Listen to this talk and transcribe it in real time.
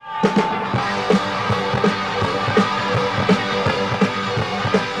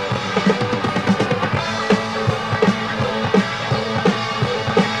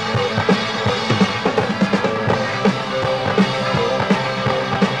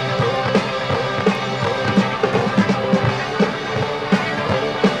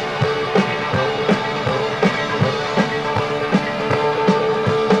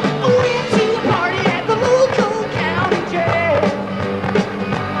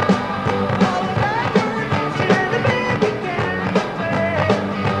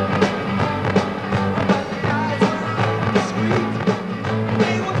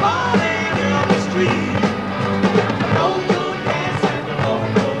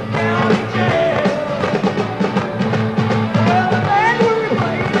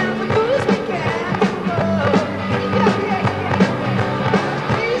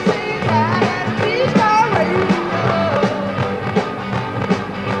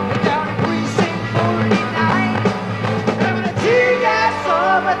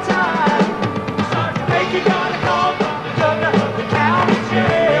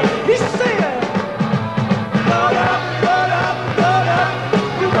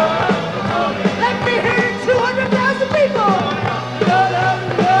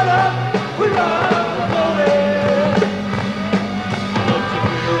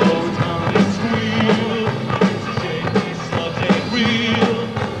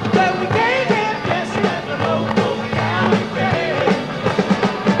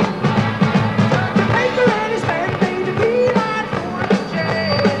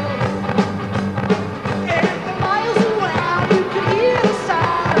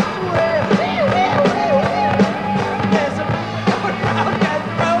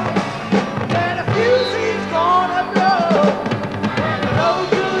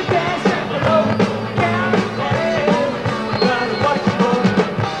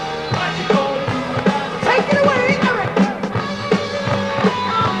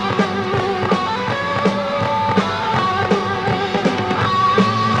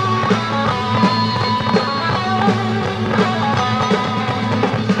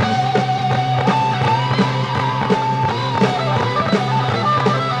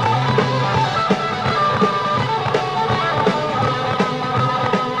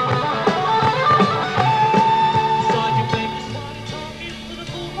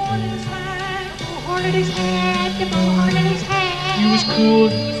He was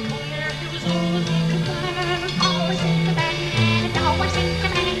cool.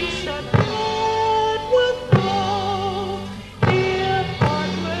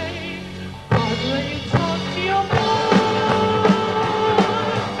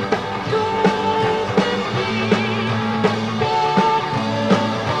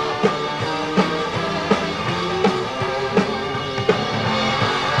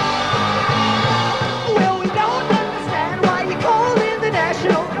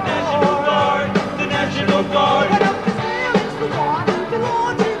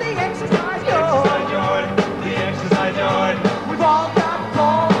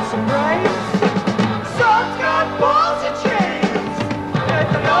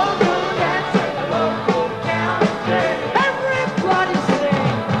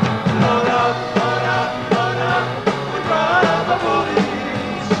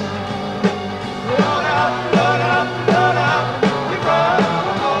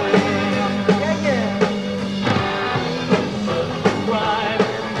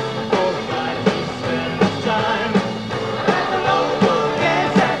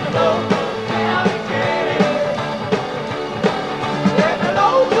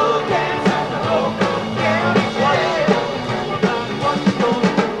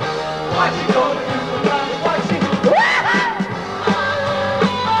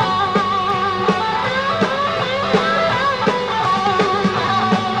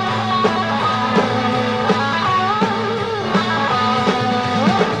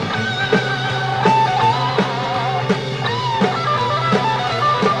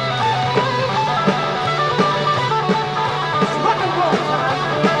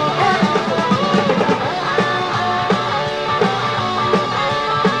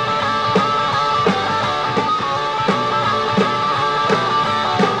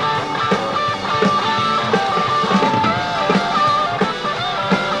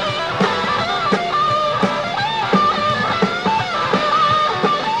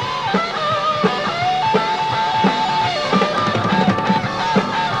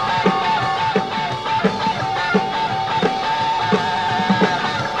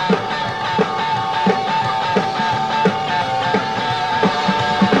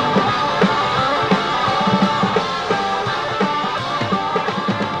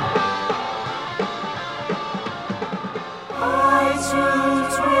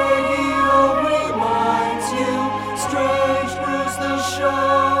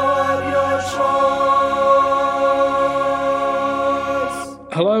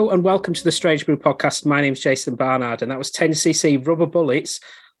 Hello and welcome to the Strange Brew podcast. My name's Jason Barnard, and that was 10cc Rubber Bullets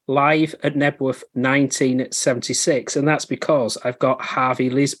live at Nebworth 1976. And that's because I've got Harvey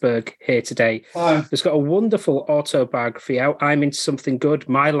Lisberg here today. Hi. He's got a wonderful autobiography out, I'm Into Something Good,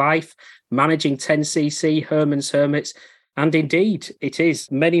 My Life, Managing 10cc, Herman's Hermits. And indeed, it is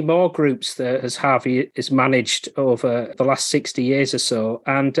many more groups that as Harvey has managed over the last 60 years or so.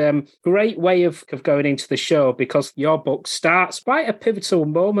 And great way of going into the show, because your book starts quite a pivotal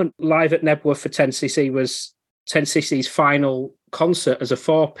moment. Live at Nebworth for 10cc was 10cc's final concert as a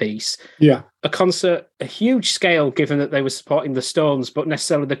four-piece. Yeah. A concert, a huge scale, given that they were supporting the Stones, but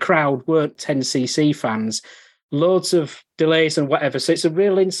necessarily the crowd weren't 10cc fans. Loads of delays and whatever. So it's a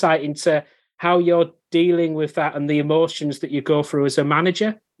real insight into how you're dealing with that and the emotions that you go through as a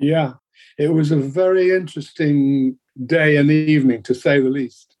manager. Yeah, it was a very interesting day and evening, to say the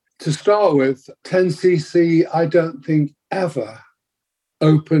least. To start with, 10cc, I don't think ever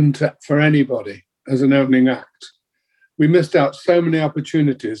opened for anybody as an opening act. We missed out so many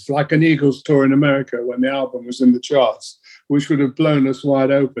opportunities, like an Eagles tour in America when the album was in the charts, which would have blown us wide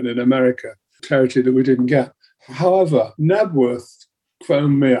open in America, territory that we didn't get. However, Nebworth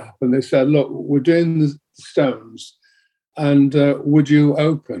phoned me up and they said, look, we're doing the Stones and would you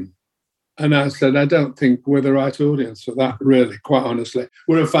open? And I said, I don't think we're the right audience for that, really, quite honestly.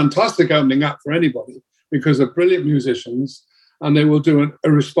 We're a fantastic opening act for anybody because they're brilliant musicians and they will do a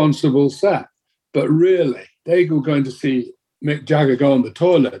responsible set. But really, they were going to see Mick Jagger go on the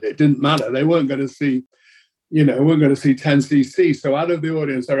toilet. It didn't matter. They weren't going to see, weren't going to see 10cc. So out of the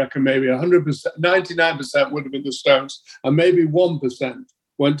audience, I reckon maybe 100%, 99% would have been the Stones, and maybe 1%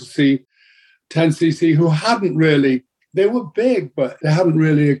 went to see 10cc, who hadn't really, they were big, but they hadn't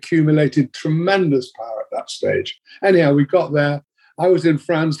really accumulated tremendous power at that stage. Anyhow, we got there. I was in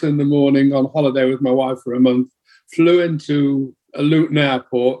France in the morning on holiday with my wife for a month, flew into Luton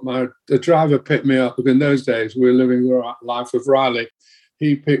Airport. The driver picked me up, because in those days we were living the life of Riley.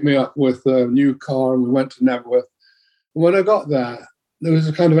 He picked me up with a new car and we went to Nebworth. And when I got there was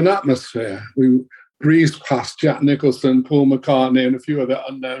a kind of an atmosphere. We breezed past Jack Nicholson, Paul McCartney, and a few other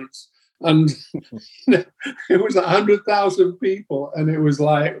unknowns. And it was 100,000 people, and it was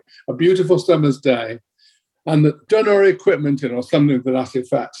like a beautiful summer's day. And done our equipment in or something to that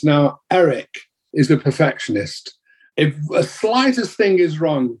effect. Now, Eric is a perfectionist. If the slightest thing is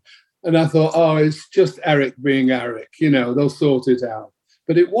wrong, and I thought, oh, it's just Eric being Eric, they'll sort it out.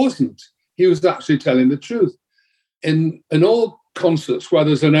 But it wasn't. He was actually telling the truth. In all concerts where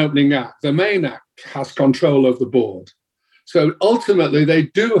there's an opening act, the main act has control of the board. So ultimately, they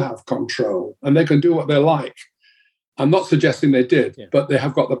do have control and they can do what they like. I'm not suggesting they did, but they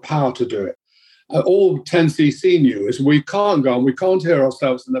have got the power to do it. All 10cc knew is we can't go on, we can't hear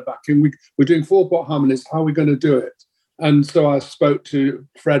ourselves in the back, and we're doing 4-part harmonies, how are we going to do it? And so I spoke to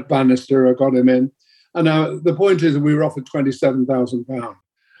Fred Bannister, I got him in. And now the point is that we were offered £27,000.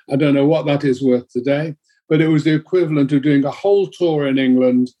 I don't know what that is worth today, but it was the equivalent of doing a whole tour in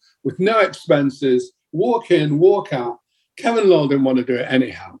England with no expenses, walk in, walk out. Kevin Lowell didn't want to do it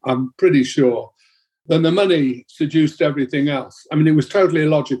anyhow, I'm pretty sure. Then the money seduced everything else. I mean, it was totally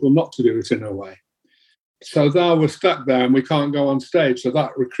illogical not to do it in a way. So now we're stuck there and we can't go on stage. So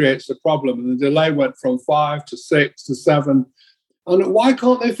that creates a problem. And the delay went from 5 to 6 to 7. And why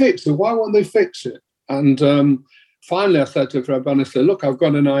can't they fix it? Why won't they fix it? And finally I said to Fred Bannister, look, I've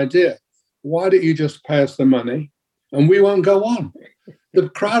got an idea. Why don't you just pay us the money and we won't go on? The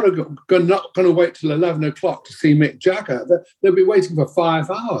crowd are not going to wait till 11 o'clock to see Mick Jagger. They'll be waiting for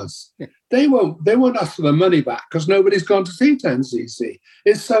 5 hours. They won't ask for the money back because nobody's gone to see 10cc.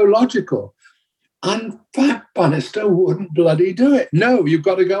 It's so logical. And Fred Bannister wouldn't bloody do it. No, you've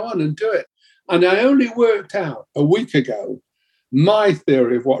got to go on and do it. And I only worked out a week ago my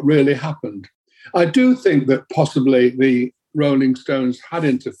theory of what really happened. I do think that possibly the Rolling Stones had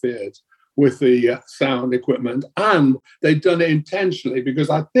interfered with the sound equipment, and they'd done it intentionally because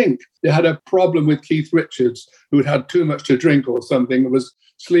I think they had a problem with Keith Richards, who had had too much to drink or something, and was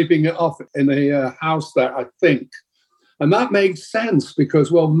sleeping it off in a house there, I think. And that makes sense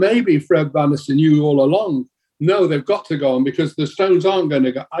because, well, maybe Fred Bannister knew all along, no, they've got to go on because the Stones aren't going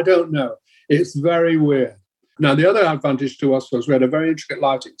to go. I don't know. It's very weird. Now, the other advantage to us was we had a very intricate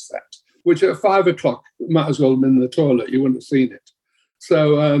lighting set, which at 5 o'clock, might as well have been in the toilet. You wouldn't have seen it.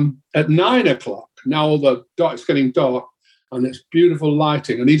 So at 9 o'clock, now all the it's getting dark and it's beautiful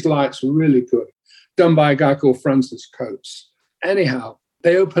lighting. And these lights were really good, done by a guy called Francis Coates. Anyhow,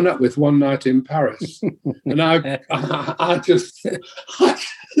 they open up with One Night in Paris. And I just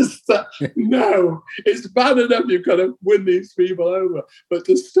no, it's bad enough you've got to win these people over. But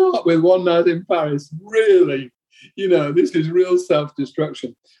to start with One Night in Paris, really, this is real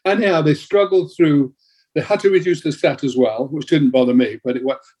self-destruction. Anyhow, they struggled through. They had to reduce the set as well, which didn't bother me, but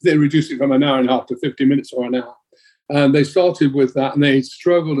they reduced it from an hour and a half to 50 minutes or an hour. And they started with that, and they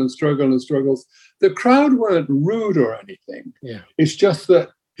struggled and struggled and struggled. The crowd weren't rude or anything. Yeah. It's just that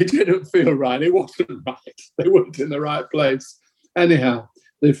it didn't feel right. It wasn't right. They weren't in the right place. Anyhow,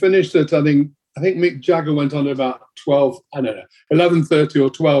 they finished at, I think Mick Jagger went on about 11:30 or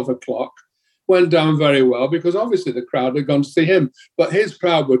 12 o'clock. Went down very well because obviously the crowd had gone to see him, but his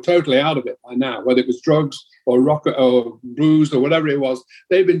crowd were totally out of it by now, whether it was drugs or rock or booze or whatever it was.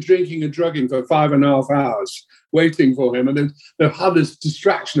 They've been drinking and drugging for 5.5 hours waiting for him, and then they've had this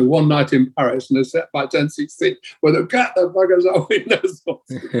distraction of One Night in Paris and a set by 10cc where they've got the buggers out windows.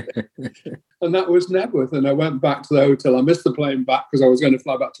 And that was Nebworth, and I went back to the hotel. I missed the plane back because I was going to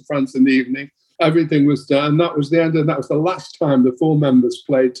fly back to France in the evening. Everything was done, and that was the end, and that was the last time the 4 members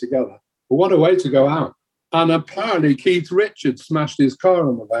played together. What a way to go out. And apparently Keith Richards smashed his car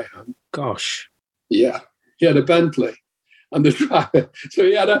on the way home. Gosh. Yeah. He had a Bentley and the driver. So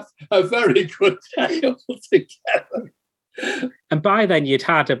he had a very good day altogether. And by then you'd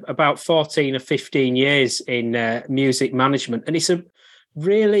had about 14 or 15 years in music management. And it's a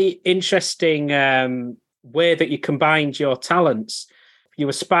really interesting way that you combined your talents. You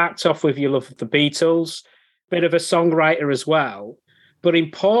were sparked off with your love of the Beatles, bit of a songwriter as well. But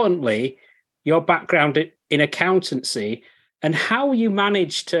importantly, your background in accountancy and how you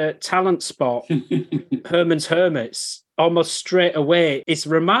managed to talent spot Herman's Hermits almost straight away is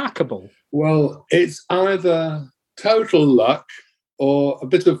remarkable. Well, it's either total luck or a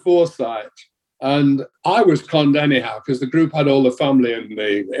bit of foresight. And I was conned anyhow because the group had all the family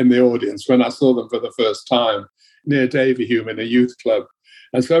in the audience when I saw them for the first time near Davyhulme in a youth club.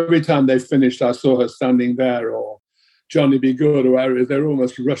 And so every time they finished, I saw her standing there or Johnny B. Good or whatever, they're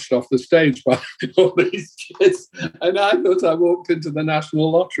almost rushed off the stage by all these kids. And I thought I walked into the National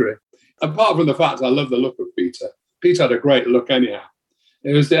Lottery. Apart from the fact I love the look of Peter. Peter had a great look anyhow.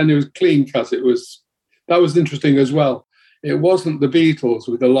 It was clean cut. That was interesting as well. It wasn't the Beatles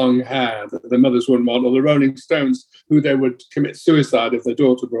with the long hair that the mothers wouldn't want, or the Rolling Stones, who they would commit suicide if their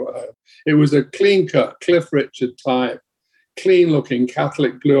daughter brought home. It was a clean-cut, Cliff Richard type, clean-looking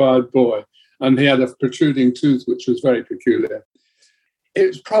Catholic blue-eyed boy, and he had a protruding tooth, which was very peculiar. It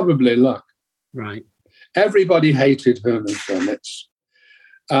was probably luck. Right. Everybody hated Herman's Hermits.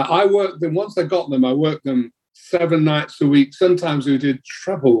 I worked them, once I got them, I worked them 7 nights a week. Sometimes we did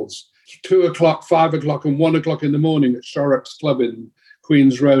trebles, 2 o'clock, 5 o'clock, and 1 o'clock in the morning at Shorrock's Club in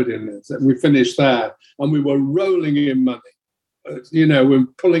Queen's Road. We finished there, and we were rolling in money. We're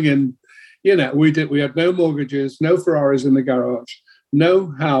pulling in. We had no mortgages, no Ferraris in the garage,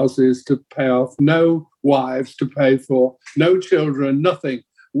 no houses to pay off, no wives to pay for, no children, nothing.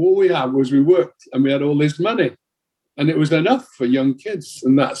 All we had was we worked, and we had all this money, and it was enough for young kids,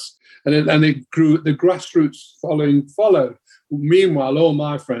 and it grew. The grassroots following followed. Meanwhile, all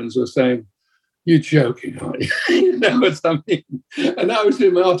my friends were saying, "You're joking, aren't you?" You know what I mean? And I was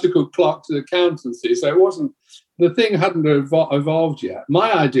doing my article clerk to accountancy, so it wasn't. The thing hadn't evolved yet.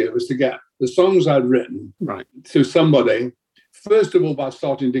 My idea was to get the songs I'd written to somebody, first of all, by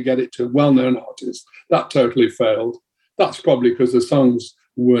starting to get it to well-known artists. That totally failed. That's probably because the songs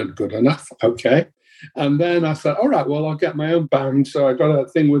weren't good enough. Okay. And then I said, all right, well, I'll get my own band. So I got a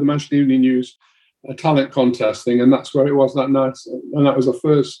thing with the Manchester Evening News, a talent contest thing, and that's where it was that night. And that was the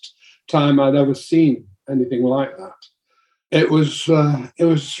first time I'd ever seen anything like that. It was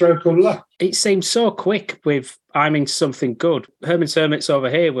a stroke of luck. It seemed so quick with I'm in something good. Herman's Hermits over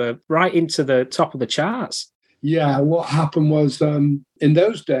here were right into the top of the charts. Yeah, what happened was in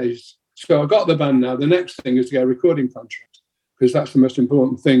those days, so I got the band now. The next thing is to get a recording contract, because that's the most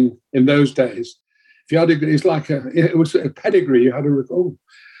important thing in those days. If you had it was a pedigree. You had to record.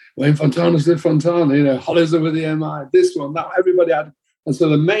 Wayne Fontana's the Fontana, Hollies over the MI, this one, that, everybody had. And so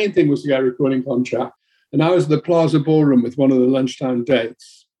the main thing was to get a recording contract. And I was at the Plaza Ballroom with one of the lunchtime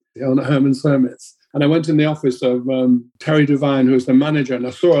dates on Herman's Hermits. And I went in the office of Terry Devine, who was the manager, and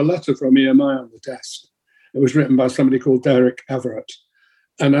I saw a letter from EMI on the desk. It was written by somebody called Derek Everett.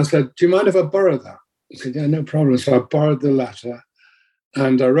 And I said, do you mind if I borrow that? He said, yeah, no problem. So I borrowed the letter.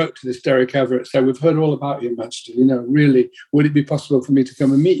 And I wrote to this Derek Everett, said, we've heard all about you, Master. Really, would it be possible for me to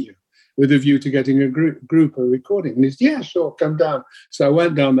come and meet you with a view to getting a group or recording? And he said, yeah, sure, come down. So I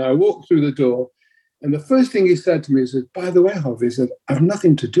went down there, I walked through the door. And the first thing he said to me, he said, by the way, Harvey, he said, I have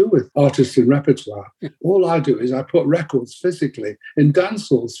nothing to do with artists in repertoire. All I do is I put records physically in dance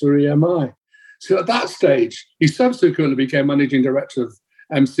halls for EMI. So at that stage, he subsequently became managing director of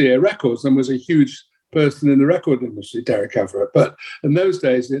MCA Records and was a huge person in the record industry, Derek Everett. But in those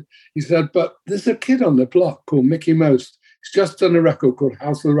days, he said, but there's a kid on the block called Mickey Most. He's just done a record called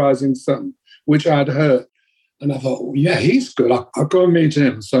House of the Rising Sun, which I'd heard. And I thought, well, yeah, he's good. I'll go and meet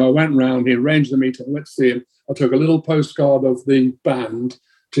him. So I went round, he arranged the meeting, went to see him. I took a little postcard of the band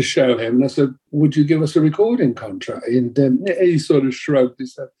to show him. And I said, would you give us a recording contract? And he sort of shrugged. He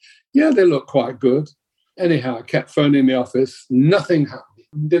said, yeah, they look quite good. Anyhow, I kept phoning the office. Nothing happened.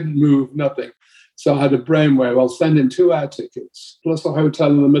 Didn't move, nothing. So I had a brainwave. I'll send him 2 air tickets, plus a hotel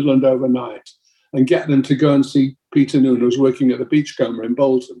in the Midland overnight, and get them to go and see Peter Noon, who was working at the Beachcomber in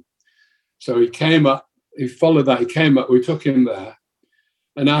Bolton. So he came up. He followed that. He came up. We took him there.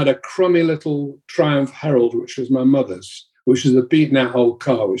 And I had a crummy little Triumph Herald, which was my mother's, which is a beaten-out old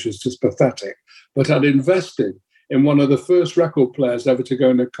car, which was just pathetic. But I'd invested in one of the first record players ever to go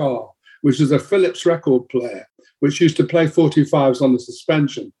in a car, which was a Philips record player, which used to play 45s on the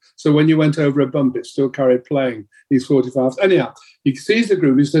suspension. So when you went over a bump, it still carried playing these 45s. Anyhow, he sees the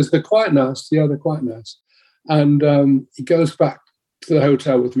group. He says, they're quite nice. Yeah, they're quite nice. And he goes back to the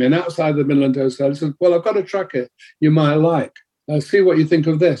hotel with me. And outside the Midland Hotel, he said, well, I've got a track here you might like. See what you think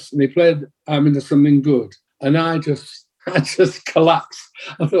of this. And he played I'm Into Something Good. And I just collapsed.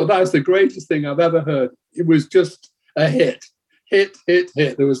 I thought, that was the greatest thing I've ever heard. It was just a hit.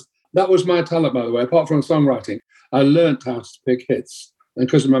 That was my talent, by the way. Apart from songwriting, I learned how to pick hits. And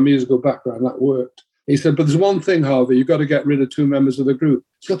because of my musical background, that worked. He said, but there's one thing, Harvey, you've got to get rid of 2 members of the group.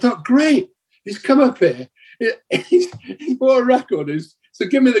 So I thought, great. He's come up here. He's bought a record. So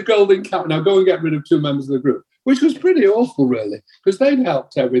give me the golden cap. Now go and get rid of 2 members of the group, which was pretty awful, really, because they'd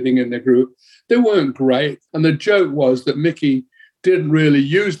helped everything in the group. They weren't great. And the joke was that Mickey didn't really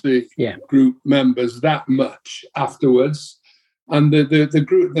use the group members that much afterwards. And the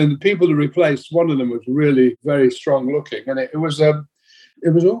group, and the people who replaced, one of them was really very strong looking. And it was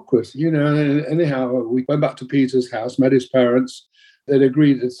awkward, Anyhow, we went back to Peter's house, met his parents. They'd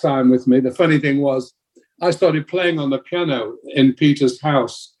agreed to sign with me. The funny thing was, I started playing on the piano in Peter's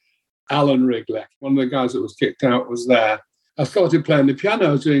house. Alan Wrigley, one of the guys that was kicked out, was there. I started playing the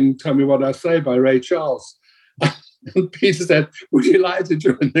piano, doing Tell Me What I Say by Ray Charles. And Peter said, would you like to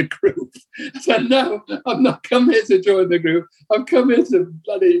join the group? I said, no, I've not come here to join the group. I've come here to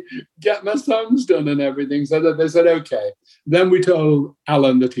bloody get my songs done and everything. So they said, okay. Then we told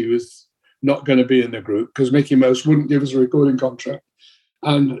Alan that he was not going to be in the group because Mickey Most wouldn't give us a recording contract.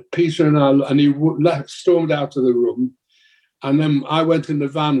 And Peter and he stormed out of the room. And then I went in the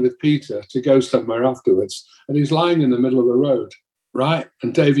van with Peter to go somewhere afterwards. And he's lying in the middle of the road, right?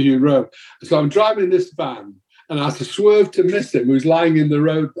 And Davy Hugh Road. So I'm driving this van and I had to swerve to miss him, who's lying in the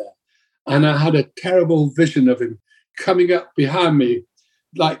road there. And I had a terrible vision of him coming up behind me,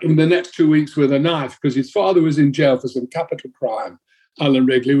 like in the next 2 weeks with a knife, because his father was in jail for some capital crime. Alan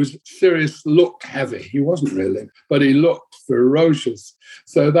Wrigley was serious, looked heavy. He wasn't really, but he looked ferocious.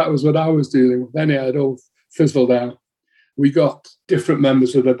 So that was what I was dealing with. Anyhow, it all fizzled out. We got different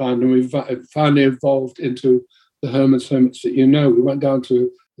members of the band and we finally evolved into the Hermits that you know. We went down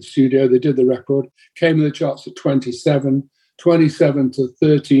to the studio, they did the record, came in the charts at 27 to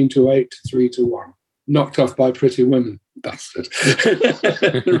 13 to 8 to 3 to 1. Knocked off by Pretty Women, bastard.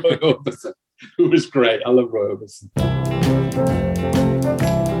 Roy Orbison, who was great. I love Roy Orbison.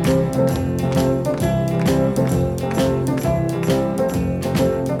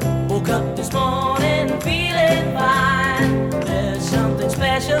 Woke up this morning feeling fine. There's something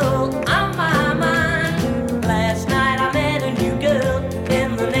special on my mind. Last night I met a new girl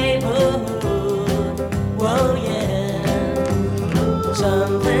in the neighborhood. Whoa, yeah.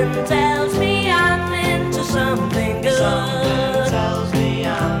 Something tells me I'm into something good. Something tells me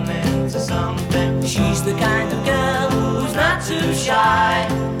I'm into something. She's the kind of girl who's not too shy,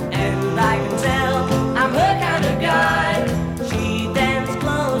 and I can tell I'm her kind of guy. She danced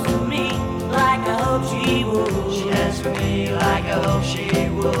close to me like I hope she would. She danced with me like I hope she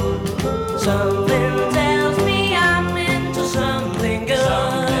would. Something tells me I'm into something good.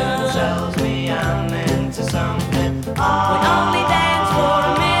 Something tells me I'm into something. We only danced for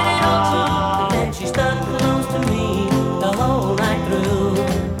a minute or two, and then she stuck close to me the whole night through.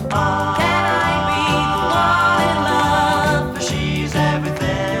 Can I be the one in love? For she's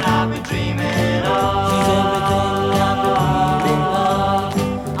everything I've been dreaming of. She's everything I've been dreaming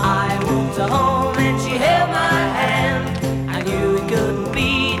of. I moved her home and she held my hand. I knew it couldn't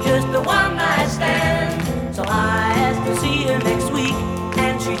be just a one night stand. So I asked to see her next week,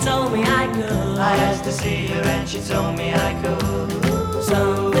 and she told me I could. I asked to see her and she told me I could.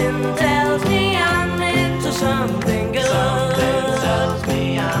 Something tells me I'm into something good. Something tells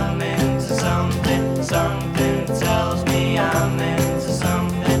me I'm into something. Something tells me I'm into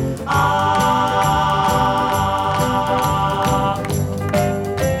something.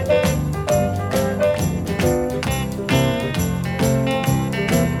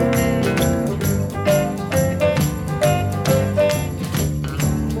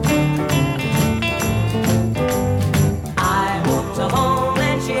 I walked her home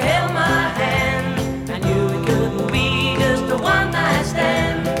and she held my hand. I knew it couldn't be just a one night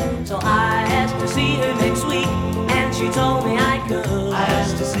stand. So I asked to see her next week, and she told me I could. I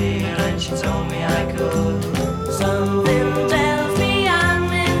asked to see her and she told me I could. Something tells me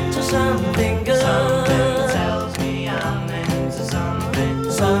I'm into something good. Something tells me I'm into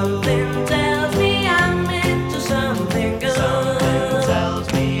something. Something tells me I'm into something good. Something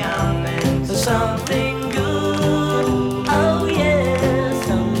tells me I'm into something good. Oh yeah,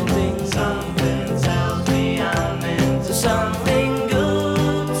 something tells me I'm into something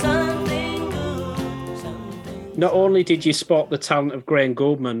good. Something good. Not only did you spot the talent of Graham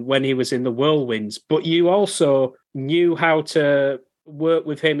Gouldman when he was in the Whirlwinds, but you also knew how to work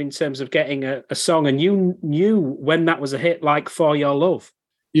with him in terms of getting a song, and you knew when that was a hit, like For Your Love.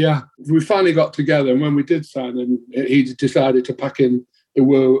 Yeah, we finally got together, and when we did sign, and he decided to pack in the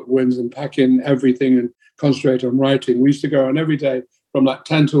Whirlwinds and pack in everything and concentrate on writing. We used to go on every day from like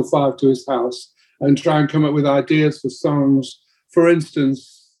 10 till 5 to his house and try and come up with ideas for songs. For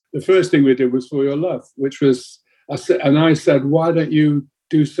instance, the first thing we did was For Your Love, which was, I said, why don't you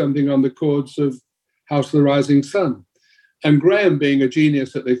do something on the chords of House of the Rising Sun? And Graham, being a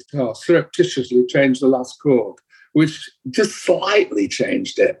genius at the guitar, surreptitiously changed the last chord, which just slightly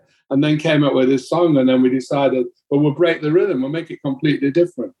changed it, and then came up with this song. And then we decided, well, we'll break the rhythm, we'll make it completely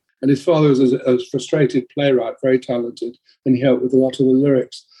different. And his father was a frustrated playwright, very talented, and he helped with a lot of the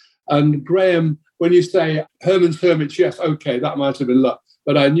lyrics. And Graham, when you say Herman's Hermits, yes, okay, that might have been luck.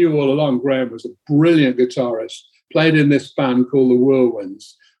 But I knew all along Graham was a brilliant guitarist, played in this band called the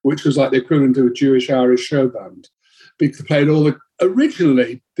Whirlwinds, which was like the equivalent of a Jewish-Irish show band. Because played all the,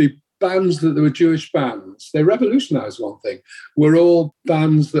 originally, the bands that were Jewish bands, they revolutionized one thing, were all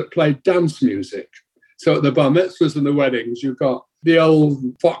bands that played dance music. So at the bar mitzvahs and the weddings, you've got the old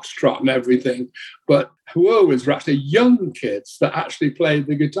foxtrot and everything. But Whirlwinds were actually young kids that actually played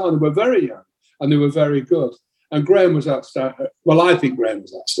the guitar. They were very young and they were very good. And Graham was outstanding. Well, I think Graham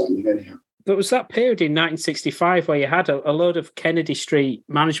was outstanding anyhow. But was that period in 1965 where you had a load of Kennedy Street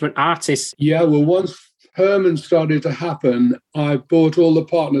management artists? Yeah, well, once Herman started to happen, I bought all the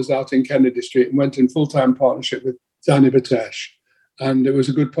partners out in Kennedy Street and went in full-time partnership with Danny Batesh. And it was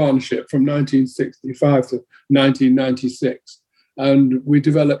a good partnership from 1965 to 1996. And we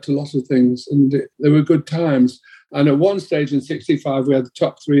developed a lot of things, and there were good times. And at one stage in 65, we had the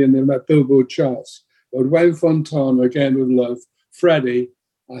top 3 in the Billboard charts. But Wayne Fontana, Again with Love, Freddie,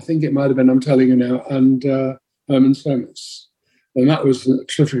 I think it might have been I'm Telling You Now, and Herman's Hermits. And that was a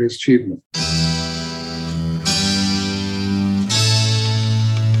terrific achievement.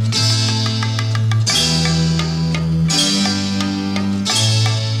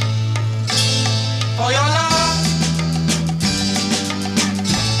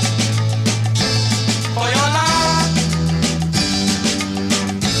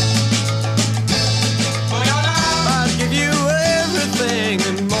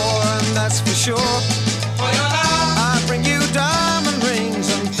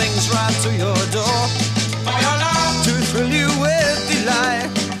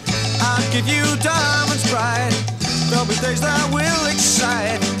 Days that will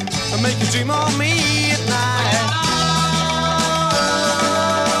excite and make you dream of me at night.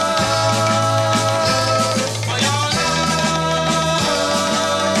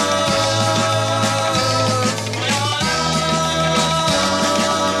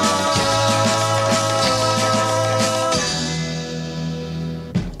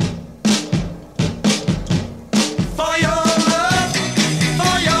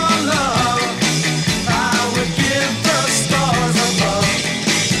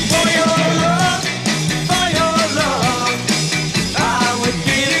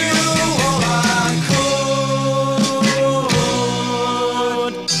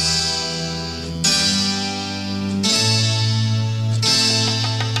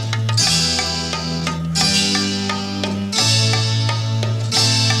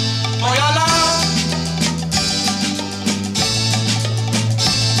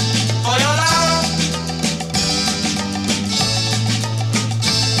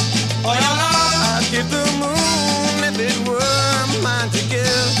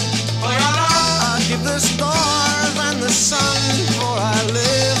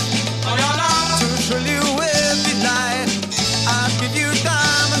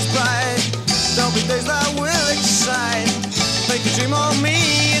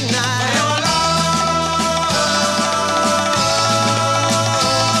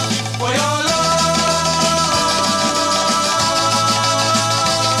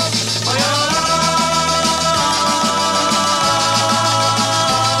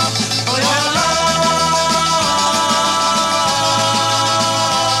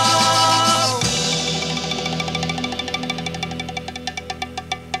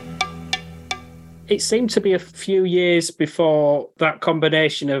 It seemed to be a few years before that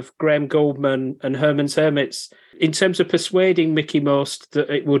combination of Graham Gouldman and Herman's Hermits, in terms of persuading Mickey Most that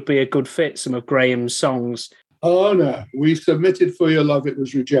it would be a good fit, some of Graham's songs. Oh, no. We submitted For Your Love, it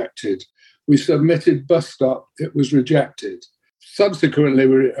was rejected. We submitted Bus Stop, it was rejected. Subsequently,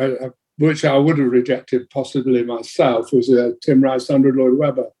 which I would have rejected possibly myself, was a Tim Rice, Sandra Lloyd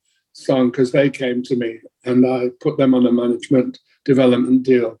Webber song, because they came to me and I put them on a management development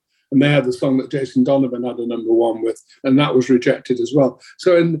deal. And they had the song that Jason Donovan had a number 1 with, and that was rejected as well.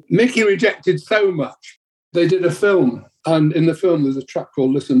 So Mickey rejected so much. They did a film, and in the film there's a track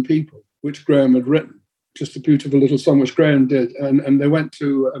called Listen People, which Graham had written. Just a beautiful little song which Graham did. And they went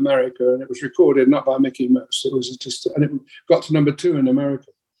to America, and it was recorded not by Mickey Most. It was just, and it got to number 2 in America.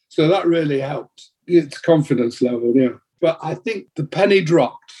 So that really helped. Its confidence level, yeah. But I think the penny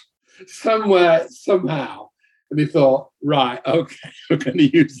dropped somewhere, somehow. And he thought, right, okay, we're going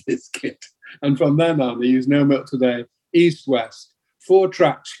to use this kit. And from then on, they used No Milk Today, East West, 4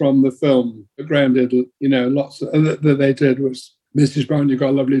 tracks from the film that Graham did, lots of, that they did was Mrs. Brown, You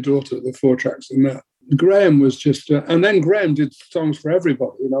Got a Lovely Daughter, the 4 tracks in that. Graham was just, and then Graham did songs for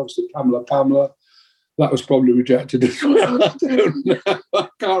everybody, obviously Pamela, that was probably rejected as well. I don't know, I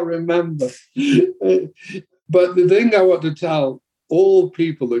can't remember. But the thing I want to tell all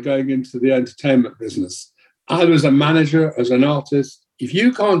people that are going into the entertainment business, either as a manager, as an artist, if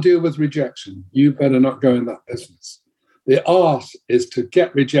you can't deal with rejection, you better not go in that business. The art is to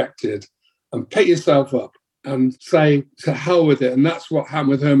get rejected and pick yourself up and say, to hell with it. And that's what happened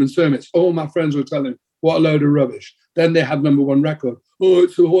with Herman's Hermits. All my friends were telling me, what a load of rubbish. Then they had number 1 record. Oh,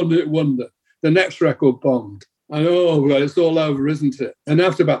 it's a one-hit wonder. The next record bombed. And well, it's all over, isn't it? And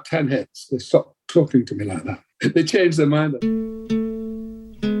after about 10 hits, they stopped talking to me like that. They changed their mind.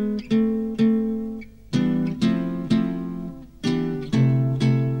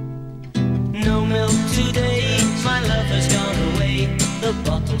 No milk today, my love has gone away. The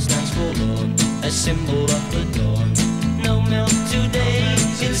bottle stands forlorn, a symbol of the dawn. No milk today,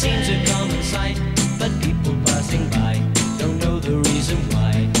 it seems a common sight, but people passing by don't know the reason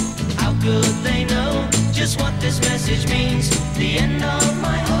why. How could they know just what this message means? The end of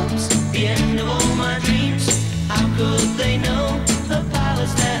my hopes, the end of all my dreams. How could they know the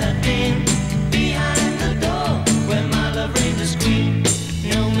palace that had been behind the door where my love reigned as queen?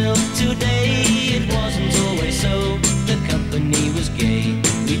 No milk today, it wasn't always so. The company was gay,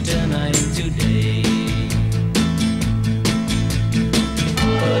 we turned night into day.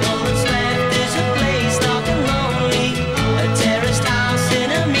 But all that's left is a place dark and lonely, a terraced house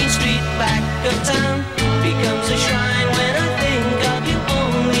in a mean street back of town. Becomes a shrine when I think of you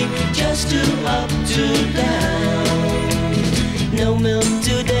only, just to up to down. No milk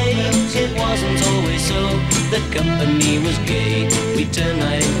today, it wasn't always so. The company was gay, we turned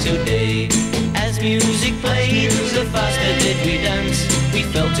night into day. As music played, the faster did we dance. We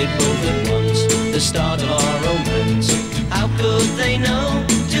felt it both at once, the start of our romance. How could they know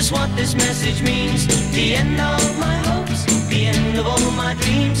just what this message means? The end of my hopes, the end of all my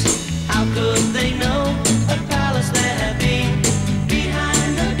dreams. How could they know a palace there had been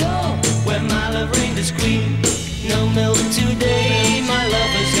behind the door where my love reigned as queen? No milk today, my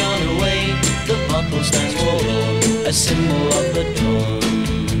love has gone away. The bottle stands forlorn, a symbol of the dawn.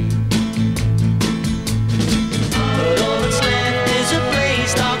 But all that's left is a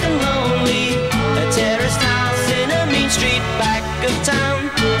place dark and lonely, a terraced house in a mean street back of town.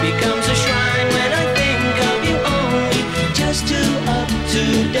 Becomes a shrine when I think of you only, just to up to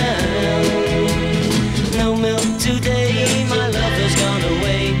down. No milk today, my love has gone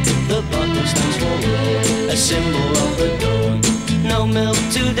away. The bottle stands forlorn, a symbol of the dawn. No milk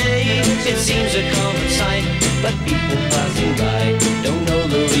today, it seems a common sight, but people passing by don't know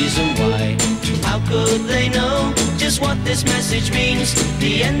the reason why. How could they know just what this message means?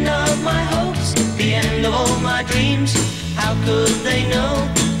 The end of my hopes, the end of all my dreams. How could they know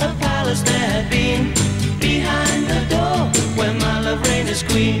a palace there had been behind the door where my love reigned as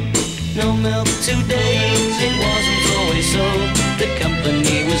queen? No milk today, it wasn't always so. The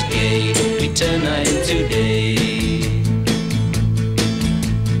company was gay, we turned night into day.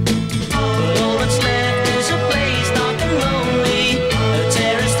 But all that's left is a place dark and lonely, a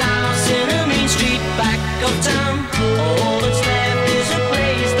terraced house in a mean street back of town. All that's left is a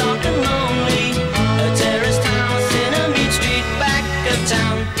place dark and lonely, a terraced house in a mean street back of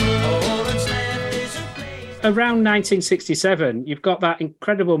town. All that's left is a place. Around 1967, you've got that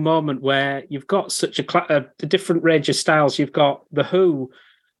incredible moment where you've got such a different range of styles. You've got The Who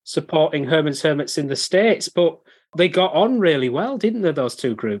supporting Herman's Hermits in the States, but they got on really well, didn't they, those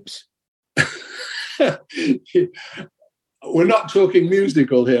two groups? We're not talking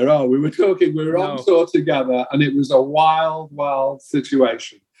musical here, are we? We were on tour together, and it was a wild, wild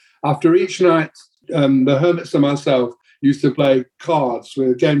situation. After each night, the Hermits and myself used to play cards with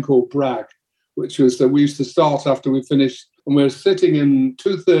a game called Bragg, which was that we used to start after we finished, and we were sitting in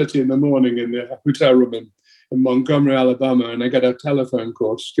 2:30 in the morning in the hotel room in Montgomery, Alabama, and I get a telephone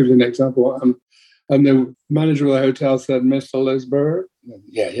call, just to give you an example, and the manager of the hotel said, "Mr. Lisberg?"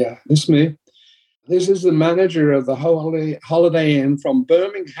 Yeah, it's me. "This is the manager of the Holiday Inn from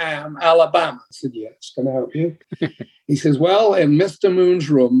Birmingham, Alabama." I said, "Yes, can I help you?" He says, "Well, in Mr. Moon's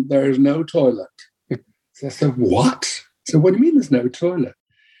room, there is no toilet." So I said, "What?" I said, "What do you mean there's no toilet?"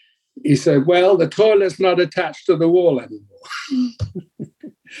 He said, "Well, the toilet's not attached to the wall anymore."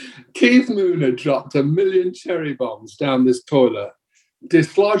 Keith Moon had dropped 1 million cherry bombs down this toilet,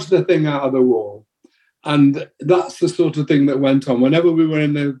 dislodged the thing out of the wall. And that's the sort of thing that went on. Whenever we were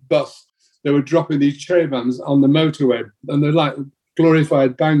in the bus, they were dropping these cherry bombs on the motorway, and they're like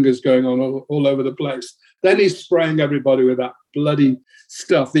glorified bangers going on all over the place. Then he's spraying everybody with that bloody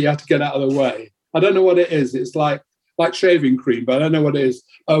stuff that you had to get out of the way. I don't know what it is. It's like shaving cream, but I don't know what it is,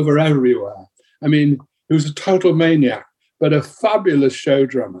 over everywhere. I mean, he was a total maniac, but a fabulous show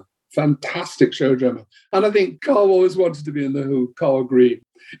drummer, fantastic show drummer. And I think Carl always wanted to be in The Who, Carl Green,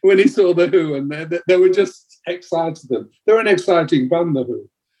 when he saw The Who, and they were just excited them. They were an exciting band, The Who.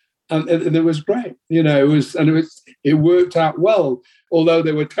 And it was great, you know, it worked out well, although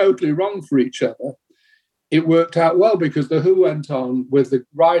they were totally wrong for each other. It worked out well because The Who went on with the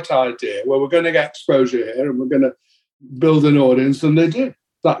right idea, well, we're going to get exposure here and we're going to build an audience, and they did.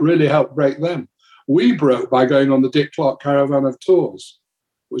 That really helped break them. We broke by going on the Dick Clark Caravan of Tours.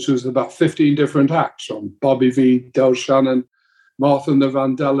 which was about 15 different acts from Bobby V, Del Shannon, Martha and the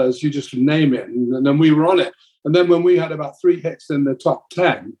Vandellas, you just name it. And then we were on it. And then when we had about 3 hits in the top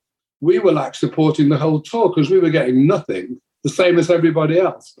 10, we were like supporting the whole tour because we were getting nothing, the same as everybody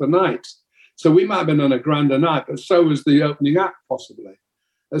else per night. So we might have been on a grander night, but so was the opening act possibly.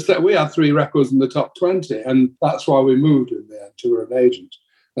 And so we had 3 records in the top 20, and that's why we moved in there to an agent.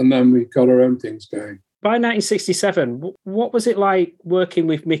 And then we got our own things going. By 1967, what was it like working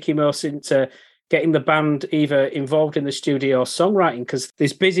with Mickey Most into getting the band either involved in the studio or songwriting? Because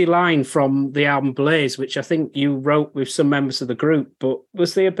this busy line from the album Blaze, which I think you wrote with some members of the group, but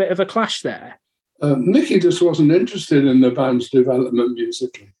was there a bit of a clash there? Mickey just wasn't interested in the band's development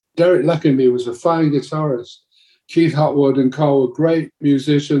musically. Derek Leckenby was a fine guitarist. Keith Hotwood and Carl were great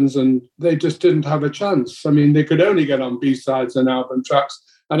musicians, and they just didn't have a chance. I mean, they could only get on B-sides and album tracks.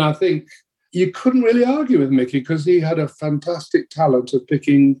 And I think you couldn't really argue with Mickey because he had a fantastic talent of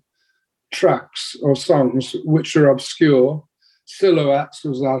picking tracks or songs which are obscure. Silhouettes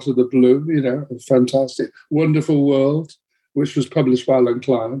was out of the blue, a fantastic, Wonderful World, which was published by Alan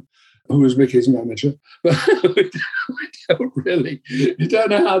Klein, who was Mickey's manager. But we don't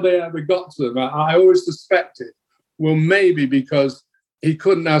know how they ever got to them. I always suspected, well, maybe because he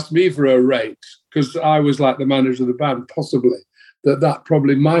couldn't ask me for a rate because I was like the manager of the band, possibly, that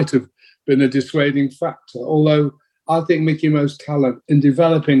probably might have been a dissuading factor. Although I think Mickey Most's talent in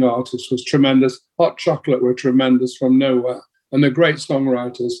developing artists was tremendous. Hot Chocolate were tremendous from nowhere, and they're great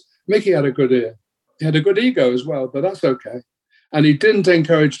songwriters. Mickey had a good ear. He had a good ego as well, but that's okay. And he didn't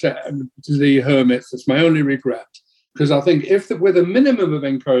encourage the Hermits. That's my only regret. Because I think if with a minimum of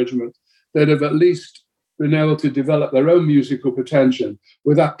encouragement, they'd have at least been able to develop their own musical potential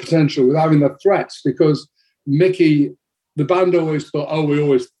without having the threats. Because Mickey, the band always thought, we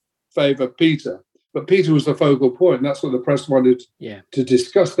always favour Peter. But Peter was the focal point. And that's what the press wanted to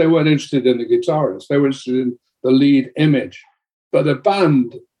discuss. They weren't interested in the guitarist. They were interested in the lead image. But the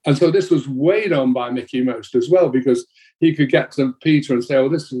band, and so this was weighed on by Mickey Most as well, because he could get to Peter and say,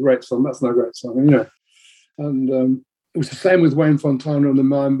 this is a great song, that's not a great song, And it was the same with Wayne Fontana and the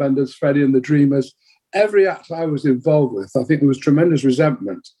Mindbenders, Freddie and the Dreamers. Every act I was involved with, I think there was tremendous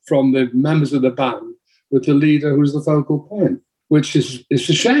resentment from the members of the band with the leader who was the focal point, which is a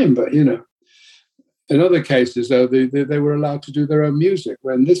shame, but, In other cases, though, they were allowed to do their own music,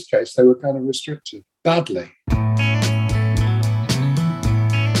 where in this case, they were kind of restricted, badly.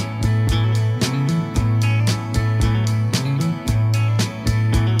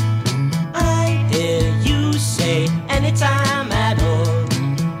 Anytime at all,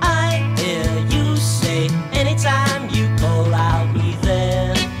 I hear you say, anytime you call, I'll be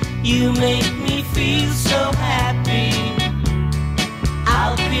there. You make me feel so happy.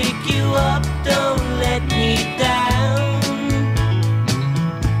 I'll pick you up, don't let me down.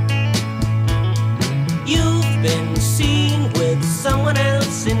 You've been seen with someone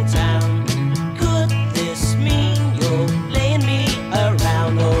else in town. Could this mean you're laying me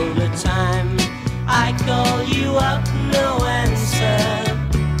around all the time? I call you up, no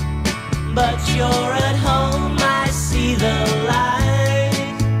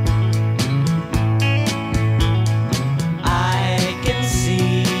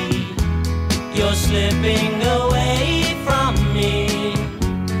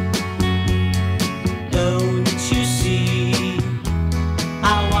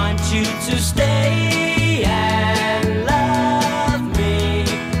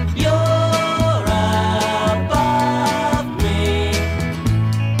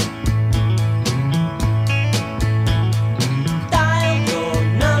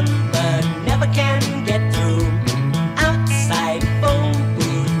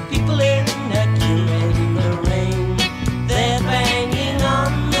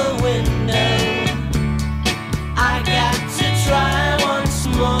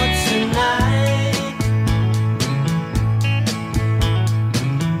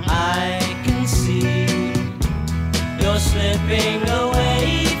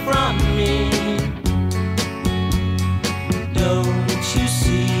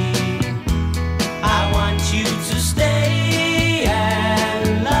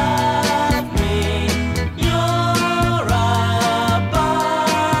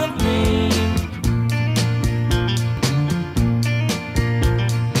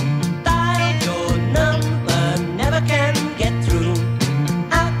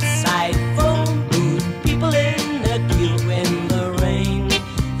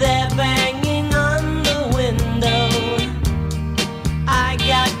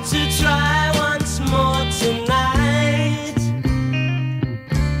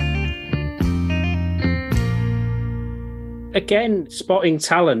again, spotting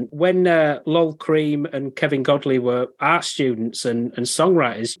talent. When Lol Cream and Kevin Godley were art students and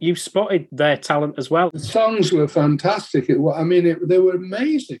songwriters, you spotted their talent as well. The songs were fantastic. They were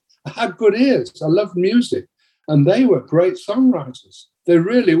amazing. I had good ears. I loved music. And they were great songwriters. They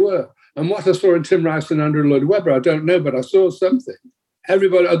really were. And what I saw in Tim Rice and Andrew Lloyd Webber, I don't know, but I saw something.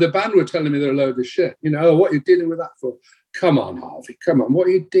 Everybody, the band were telling me they're a load of shit. What are you dealing with that for? Come on, Harvey, come on. What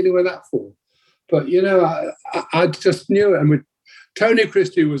are you dealing with that for? But, I just knew it. And with Tony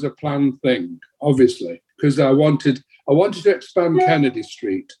Christie was a planned thing, obviously, because I wanted to expand Kennedy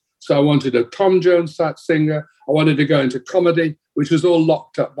Street. So I wanted a Tom Jones-type singer. I wanted to go into comedy, which was all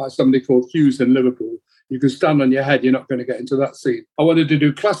locked up by somebody called Hughes in Liverpool. You could stand on your head, you're not going to get into that scene. I wanted to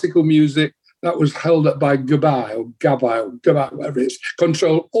do classical music that was held up by Gabai, whatever it is,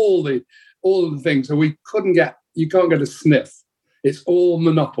 control all the things. So you can't get a sniff. It's all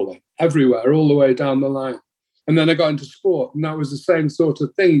monopoly everywhere, all the way down the line. And then I got into sport, and that was the same sort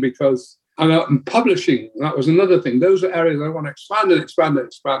of thing because I'm out in publishing. That was another thing. Those are areas I want to expand.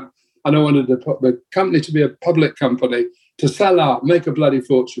 And I wanted the company to be a public company, to sell out, make a bloody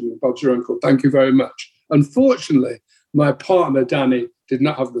fortune. And Bob's your uncle. Thank you very much. Unfortunately, my partner, Danny, did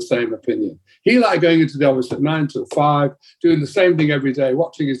not have the same opinion. He liked going into the office at 9 till 5, doing the same thing every day,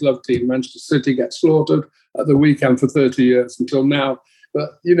 watching his love team, Manchester City, get slaughtered at the weekend for 30 years until now.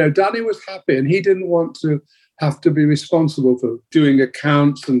 But, Danny was happy, and he didn't want to have to be responsible for doing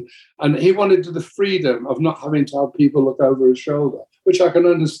accounts. And he wanted the freedom of not having to have people look over his shoulder, which I can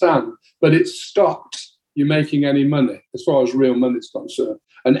understand. But it stopped you making any money as far as real money is concerned.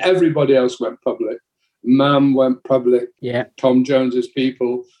 And everybody else went public. Mam went public. Yeah. Tom Jones's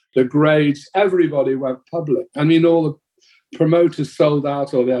people, the grades, everybody went public. All the promoters sold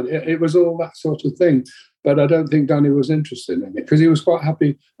out, it was all that sort of thing. But I don't think Danny was interested in it because he was quite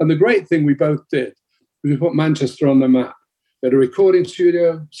happy. And the great thing we both did was we put Manchester on the map. We had a recording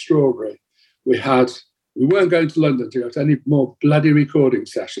studio, Strawberry. We weren't going to London to go to any more bloody recording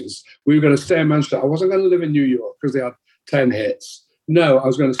sessions. We were going to stay in Manchester. I wasn't going to live in New York because they had 10 hits. No, I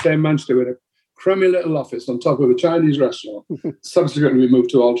was going to stay in Manchester with a crummy little office on top of a Chinese restaurant. Subsequently, we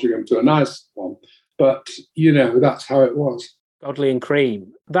moved to Altrincham to a nice one. But, that's how it was. Godley and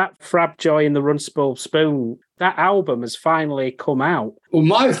Cream. That Frab Joy in the Runcible Spoon, that album has finally come out. Well,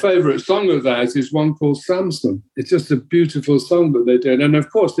 my favourite song of theirs is one called Samson. It's just a beautiful song that they did. And,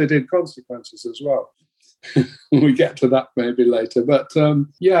 of course, they did Consequences as well. We get to that maybe later. But,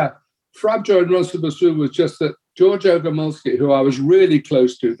 Frab Joy and Runcible Spoon was just that George Ogomolsky, who I was really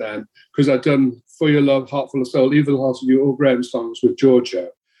close to then, because I'd done For Your Love, Heart Full of Soul, Evil Heart of You, all Graham songs with Giorgio.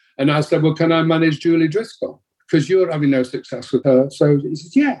 And I said, well, can I manage Julie Driscoll? Because you're having no success with her. So he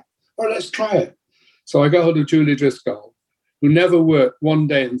said, yeah, well, let's try it. So I got hold of Julie Driscoll, who never worked one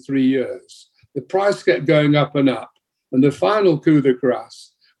day in 3 years. The price kept going up and up. And the final coup de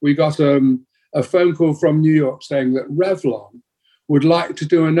grace, we got a phone call from New York saying that Revlon would like to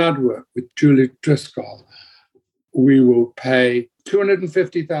do an advert with Julie Driscoll. We will pay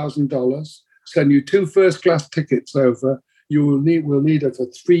 $250,000, send you 2 first-class tickets over. We'll need her for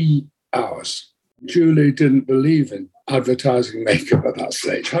 3 hours. Julie didn't believe in advertising makeup at that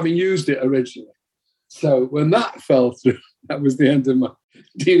stage, having used it originally. So when that fell through, that was the end of my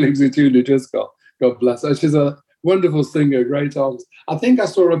dealings with Julie Driscoll. God bless her. She's a wonderful singer, great artist. I think I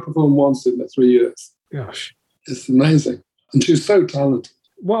saw her perform once in the 3 years. Gosh. It's amazing. And she's so talented.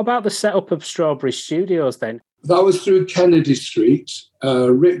 What about the setup of Strawberry Studios then? That was through Kennedy Street.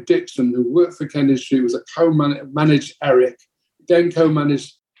 Rick Dixon, who worked for Kennedy Street, was a co-managed Eric, then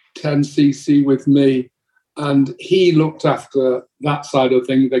co-managed 10cc with me, and he looked after that side of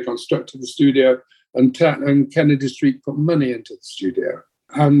things. They constructed the studio, and Kennedy Street put money into the studio.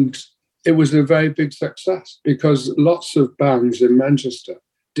 And it was a very big success because lots of bands in Manchester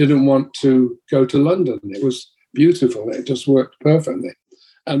didn't want to go to London. It was beautiful. It just worked perfectly.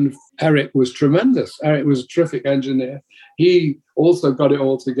 And Eric was tremendous. Eric was a terrific engineer. He also got it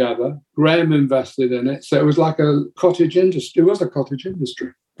all together. Graham invested in it. So it was like a cottage industry. It was a cottage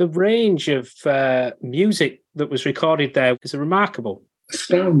industry. The range of music that was recorded there is remarkable.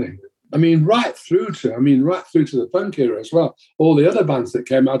 Astounding. Right through to the punk era as well. All the other bands that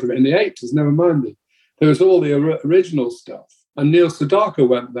came out of it in the 80s, never mind. There was all the original stuff. And Neil Sedaka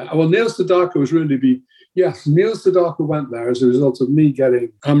went there. Well, Neil Sedaka was really Neil Sedaka went there as a result of me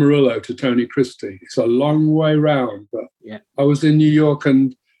getting Amarillo to Tony Christie. It's a long way round, but yeah. I was in New York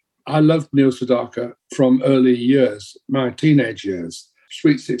and I loved Neil Sedaka from early years, my teenage years.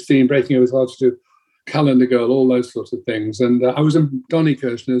 Sweet 16, Breaking It Was Hard to Do, Calendar Girl, all those sorts of things. And I was in Donny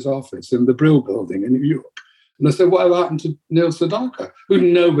Kirshner's office in the Brill Building in New York. And I said, what happened to Neil Sedaka, who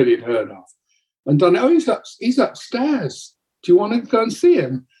nobody had heard of? And Donny, he's upstairs. do you want to go and see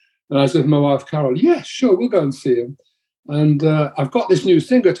him? And I said to my wife, Carol, yes, sure, we'll go and see him. And I've got this new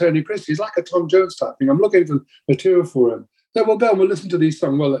singer, Tony Christie. He's like a Tom Jones type thing. I'm looking for material for him. So we'll go and we'll listen to these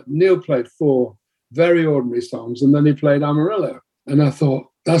songs. Well, Neil played 4 very ordinary songs, and then he played Amarillo. And I thought,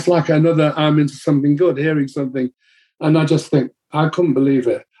 that's like another I'm into something good, hearing something. And I just think, I couldn't believe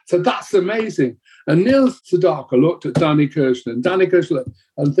it. So that's amazing. And Neil Sedaka looked at Danny Kirshner, and Danny Kirshner looked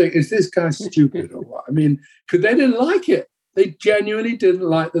and think, is this guy stupid or what? I mean, because they didn't like it. They genuinely didn't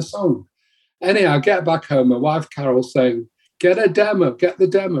like the song. Anyhow, I get back home, my wife Carol saying, get a demo, get the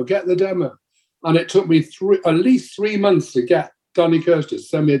demo, get the demo. And it took me at least 3 months to get Danny Kirshner to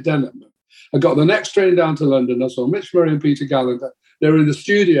send me a demo. I got the next train down to London. I saw Mitch Murray and Peter Gallagher. They were in the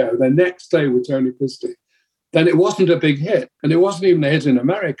studio the next day with Tony Christie. Then it wasn't a big hit, and it wasn't even a hit in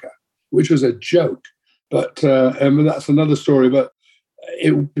America, which was a joke. But that's another story. But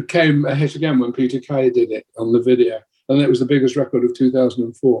it became a hit again when Peter Kay did it on the video. And it was the biggest record of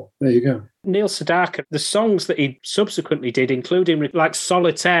 2004. There you go. Neil Sedaka, the songs that he subsequently did, including like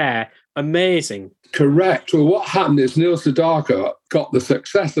Solitaire, amazing. Correct. Well, what happened is Neil Sedaka got the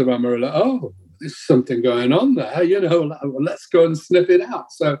success of Amarillo. Oh, there's something going on there. Let's go and sniff it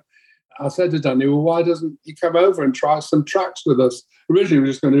out. So I said to Danny, well, why doesn't he come over and try some tracks with us? Originally, we were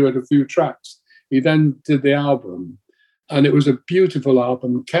just going to do a few tracks. He then did the album, and it was a beautiful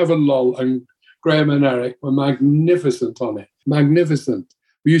album. Kevin Loll and Graham and Eric were magnificent on it. Magnificent.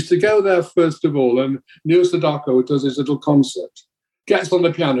 We used to go there first of all, and Neil Sedaka does his little concert, gets on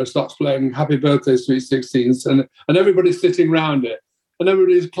the piano, starts playing Happy Birthday, Sweet 16s, and everybody's sitting around it, and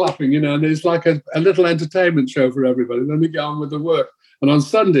everybody's clapping, and it's like a little entertainment show for everybody. Then we get on with the work. And on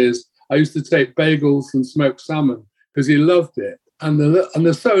Sundays, I used to take bagels and smoked salmon because he loved it. And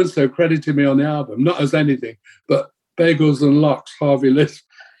the so-and-so credited me on the album, not as anything, but Bagels and Locks, Harvey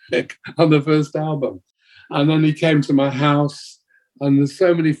Lisberg on the first album. And then he came to my house, and there's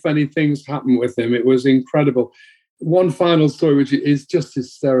so many funny things happened with him. It was incredible. One final story, which is just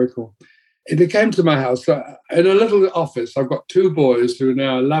hysterical. He came to my house in a little office. I've got 2 boys who are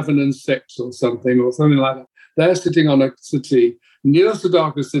now 11 and 6 or something like that. They're sitting on a settee. Neil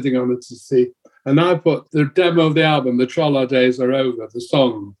Sedaka is sitting on a settee. And I put the demo of the album, The Trolla Days Are Over, the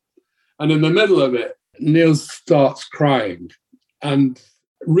song. And in the middle of it, Neil starts crying, and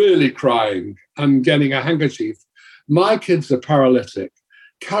really crying, and getting a handkerchief. My kids are paralytic.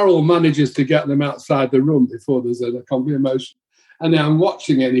 Carol manages to get them outside the room before there's a confirmation. And then I'm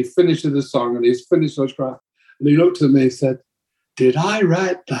watching it, and he finishes the song, and he's finished his cry. And he looked at me and said, did I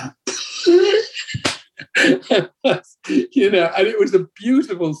write that? And it was a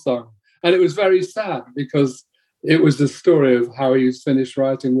beautiful song. And it was very sad because it was the story of how he was finished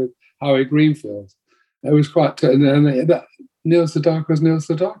writing with Howie Greenfield. It was quite... Neil Sedaka was Neil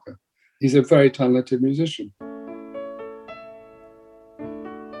Sedaka. He's a very talented musician.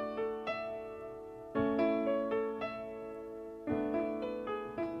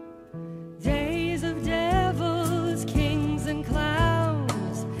 Days of devils, kings and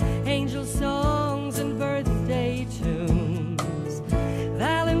clowns, angel songs and birthday tunes,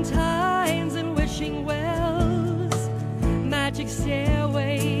 Valentines and wishing wells, magic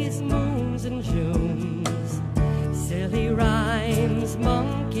stairways, moons and Junes, silly rhymes,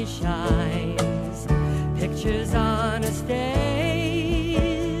 monkey shines, pictures on a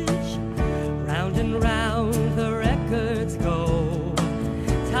stage, round and round the records go.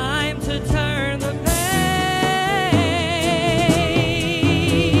 Time to turn the page.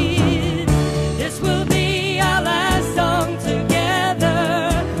 This will be our last song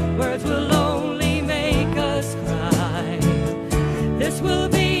together. Words will only make us cry. This will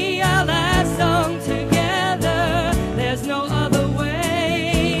be our last song together. There's no other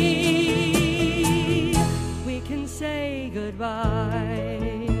way. We can say goodbye.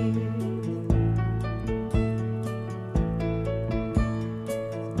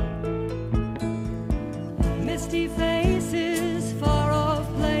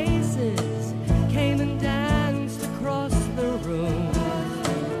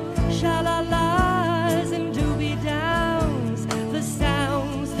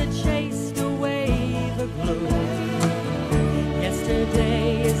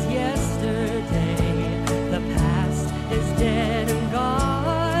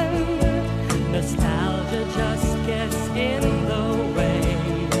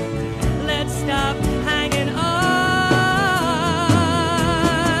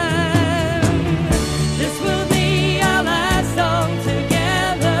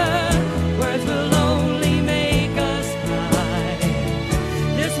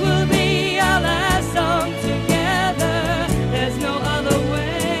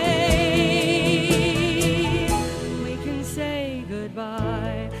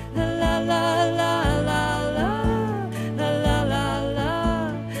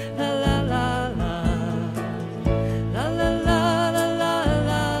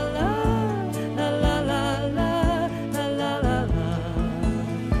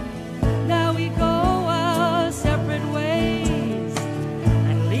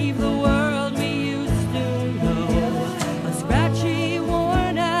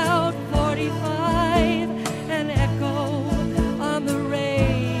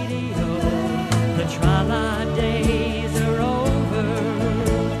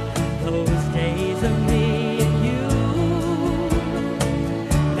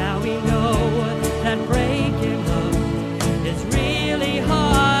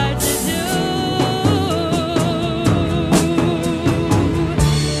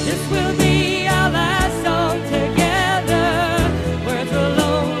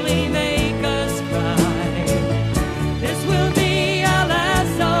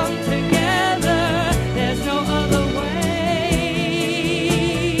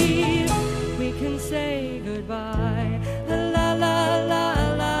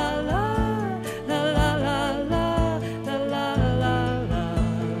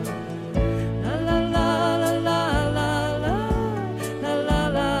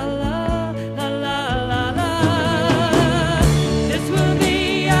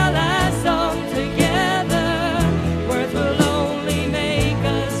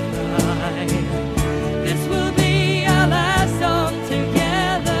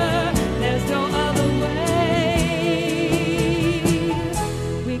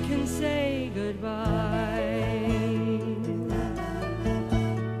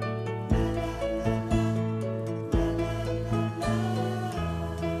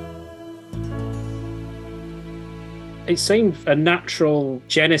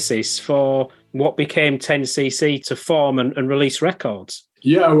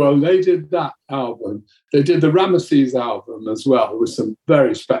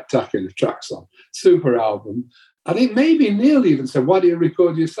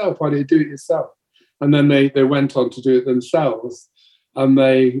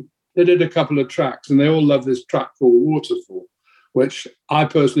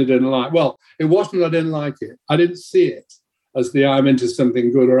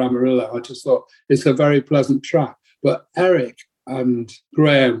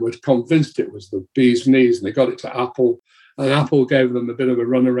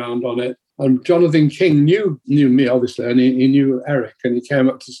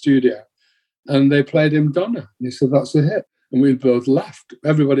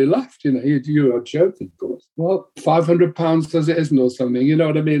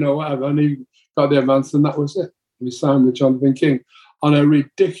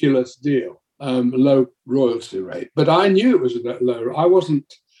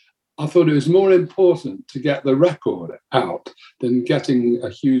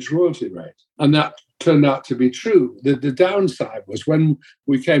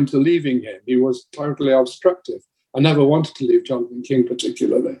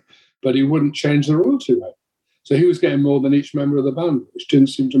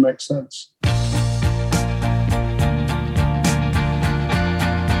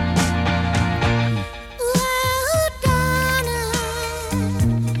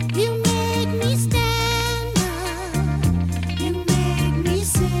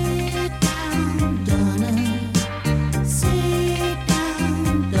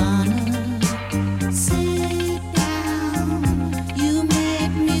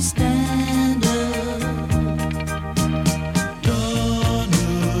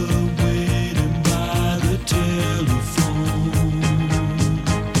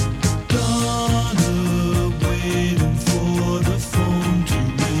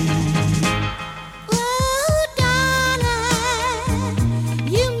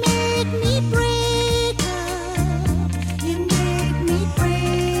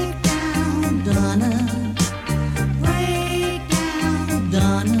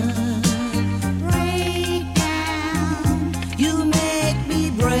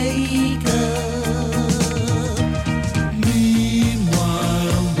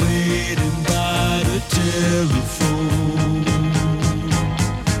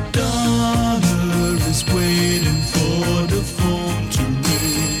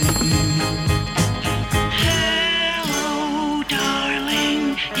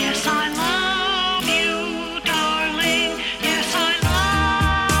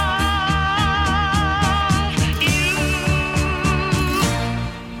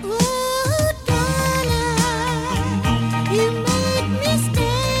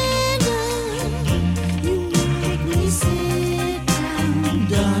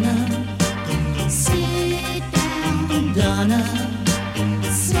 Donna,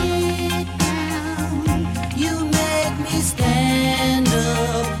 sit down. You make me stand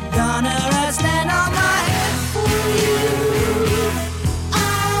up. Donna, I stand on my head for you.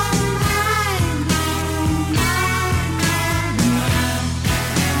 Oh, my, my, my, my.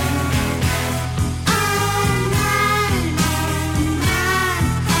 Oh, my,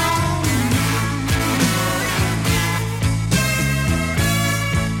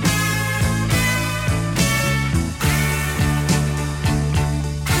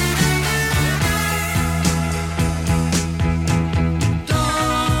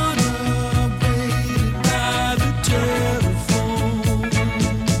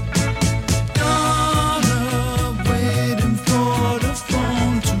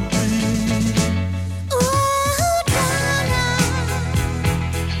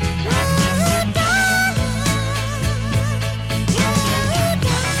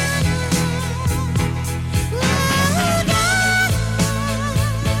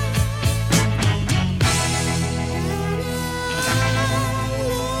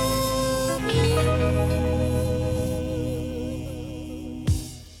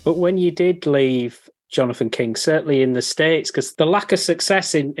 But when you did leave Jonathan King, certainly in the States, because the lack of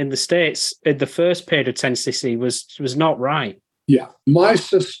success in the States in the first period of 10cc was not right. Yeah. My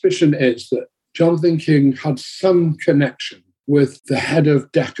suspicion is that Jonathan King had some connection with the head of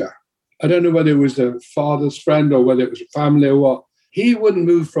Decca. I don't know whether it was a father's friend or whether it was a family or what. He wouldn't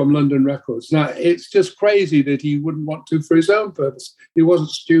move from London Records. Now, it's just crazy that he wouldn't want to for his own purpose. He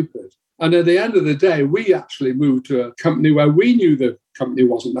wasn't stupid. And at the end of the day, we actually moved to a company where we knew the company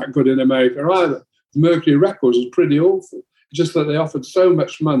wasn't that good in America either. Mercury Records was pretty awful. Just that they offered so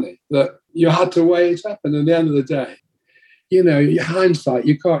much money that you had to weigh it up. And at the end of the day, you know, your hindsight,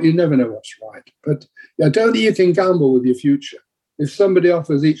 you never know what's right. But I don't think you can gamble with your future. If somebody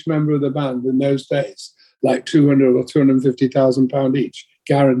offers each member of the band in those days like £200,000 or £250,000 each,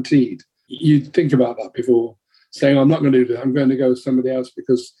 guaranteed, you'd think about that before saying, I'm not going to do that. I'm going to go with somebody else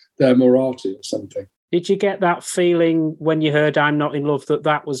because they're more arty or something. Did you get that feeling when you heard I'm Not in Love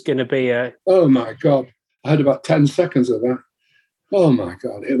that was going to be a... Oh, my God. I had about 10 seconds of that. Oh, my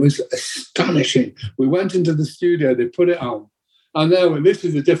God. It was astonishing. We went into the studio. They put it on. And then this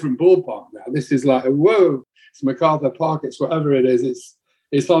is a different ballpark now. This is like, whoa, it's MacArthur Park. It's whatever it is.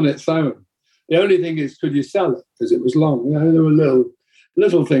 It's on its own. The only thing is, could you sell it? Because it was long. You know, there were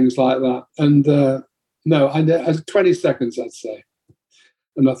little things like that. And no, I 20 seconds, I'd say.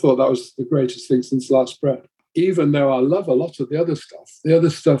 And I thought that was the greatest thing since Last Breath. Even though I love a lot of the other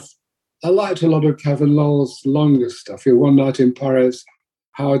stuff, I liked a lot of Kevin Lowell's longer stuff. One Night in Paris,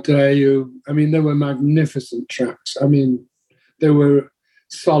 How Dare You. I mean, they were magnificent tracks. I mean, they were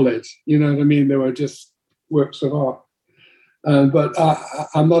solid. You know what I mean? They were just works of art. But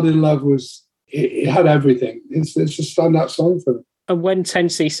I'm Not in Love it had everything. It's a standout song for them. And when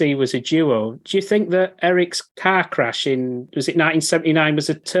 10cc was a duo, do you think that Eric's car crash in, was it 1979, was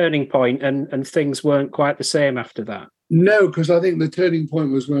a turning point and things weren't quite the same after that? No, because I think the turning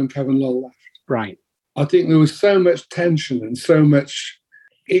point was when Kevin Lowell left. Right. I think there was so much tension and so much,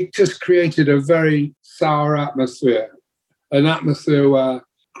 it just created a very sour atmosphere, an atmosphere where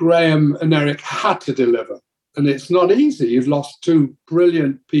Graham and Eric had to deliver. And it's not easy. You've lost two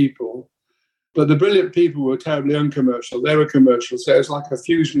brilliant people. But the brilliant people were terribly uncommercial. They were commercial. So it was like a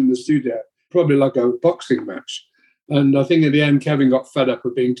fusion in the studio, probably like a boxing match. And I think at the end, Kevin got fed up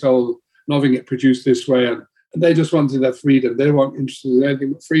of being told, not having it produced this way. And they just wanted their freedom. They weren't interested in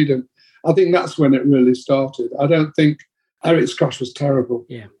anything but freedom. I think that's when it really started. I don't think Eric's crash was terrible.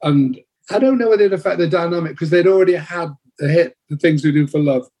 Yeah. And I don't know whether it affected the dynamic because they'd already had the hit, The Things We Do for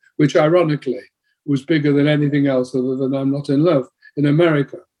Love, which ironically was bigger than anything else other than I'm Not in Love in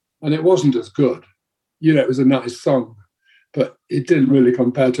America. And it wasn't as good. You know, it was a nice song, but it didn't really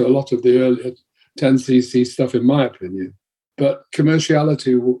compare to a lot of the earlier 10cc stuff, in my opinion. But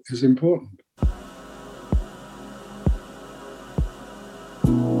commerciality is important.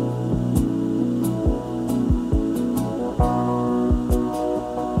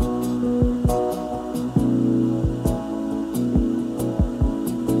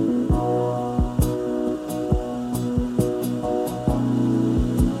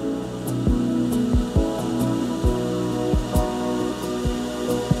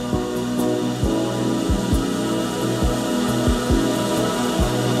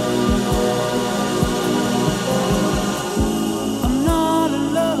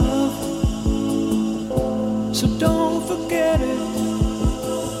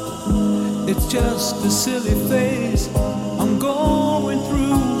 Just a silly phase I'm going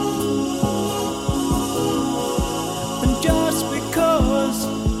through, and just because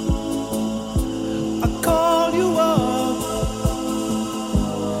I call you up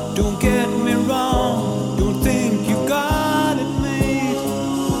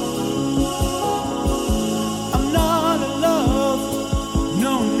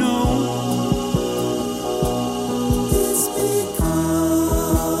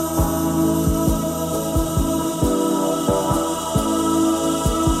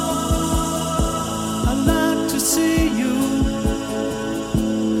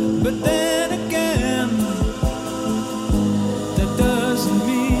But then again, that doesn't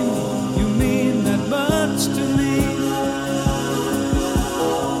mean you mean that much to me.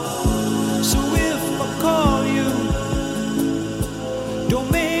 So if I call you,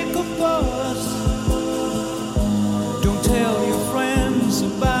 don't make a fuss. Don't tell your friends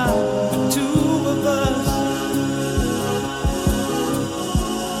about the two of us.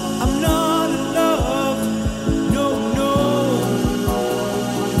 I'm not in love, no, no.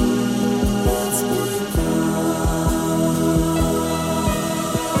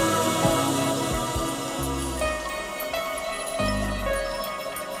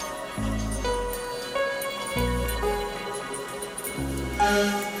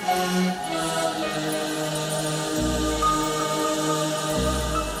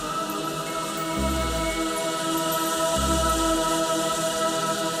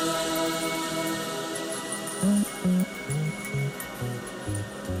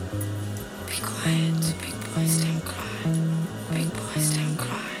 Be quiet, big boys don't cry. Big boys don't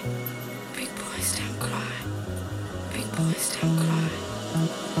cry. Big boys don't cry. Big boys don't cry.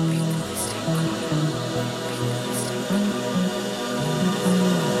 Big boys don't cry.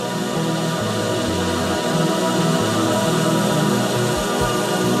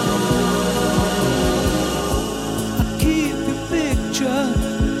 I keep your picture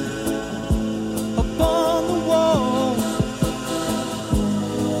up on the wall.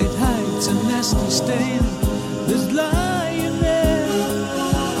 It hides a nasty stain that's lying there.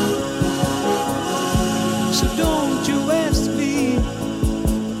 So don't you ask me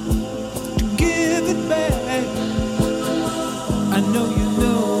to give it back. I know you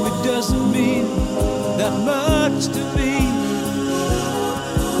know it doesn't mean that much to me.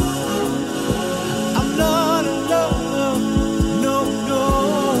 I'm not in love, no,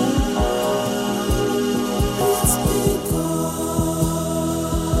 no.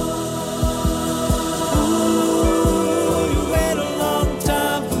 Ooh, you wait a long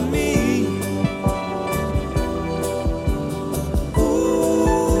time for me.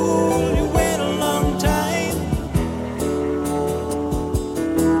 Ooh, you wait a long time.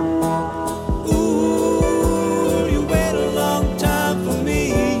 Ooh, you wait a long time for me.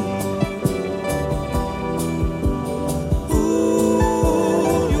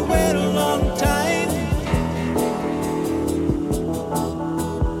 Ooh, you wait a long time.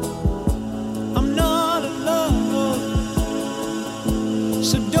 I'm not in love,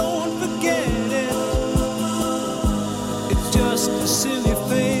 so don't forget it. It's just a silly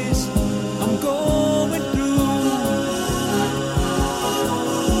phase I'm going through.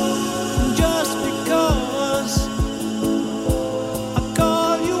 Just because I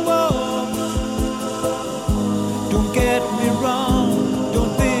call you up, don't get me wrong,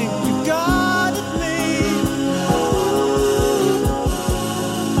 don't think you got at me.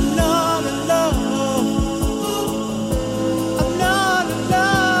 I'm not in love, I'm not in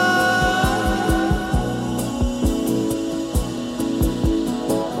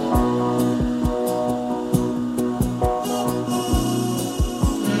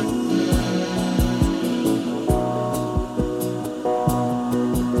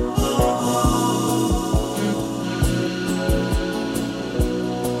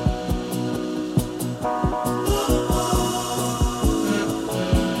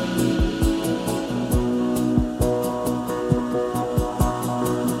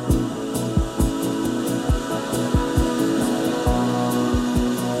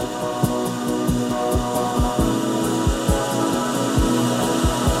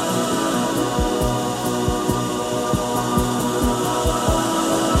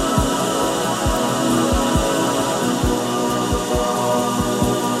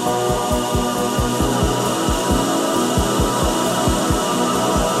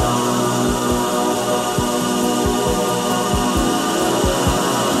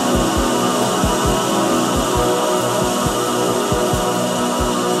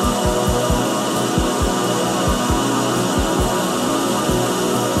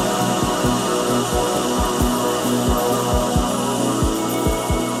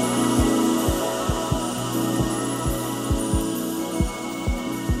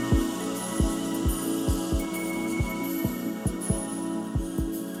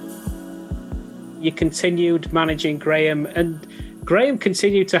You continued managing Graham, and Graham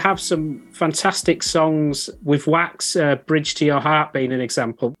continued to have some fantastic songs with Wax, Bridge to Your Heart being an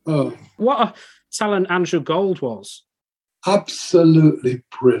example. Oh, What a talent Andrew Gold was. absolutely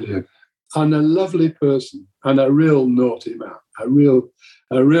brilliant. And a lovely person and a real naughty man, a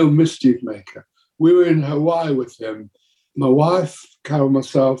real mischief maker. We were in Hawaii with him, my wife, Carol,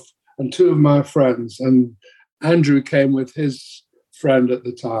 myself, and two of my friends. And Andrew came with his friend at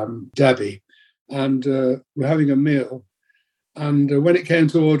the time, Debbie, and we're having a meal. And when it came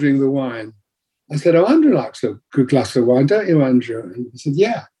to ordering the wine, I said, "Oh, Andrew likes a good glass of wine, don't you, Andrew?" And he said,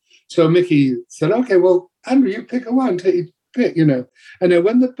 "Yeah." So Mickey said, "Okay, well, Andrew, you pick a wine, take your pick, you know." And then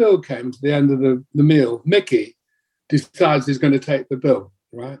when the bill came to the end of the meal, Mickey decides he's going to take the bill,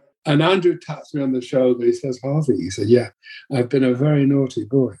 right? And Andrew taps me on the shoulder. He says, "Harvey," he said, "Yeah, I've been a very naughty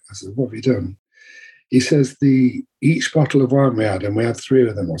boy." I said, "What have you done?" He says, each bottle of wine we had, and we had 3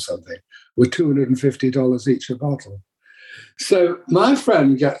 of them or something, were $250 each a bottle. So my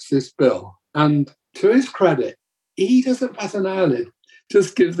friend gets this bill, and to his credit, he doesn't bat an eyelid,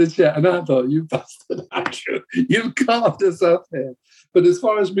 just gives the check. And I thought, "You bastard, Andrew, you've carved us up here." But as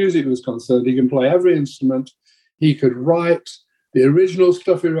far as music was concerned, he can play every instrument. He could write the original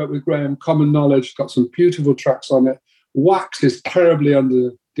stuff he wrote with Graham, Common Knowledge, got some beautiful tracks on it. Wax is terribly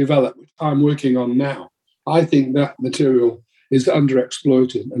underdeveloped, which I'm working on now. I think that material is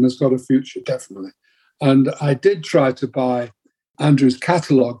underexploited and has got a future, definitely. And I did try to buy Andrew's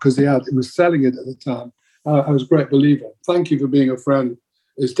catalogue because he was selling it at the time. I was a great believer. Thank You for Being a Friend.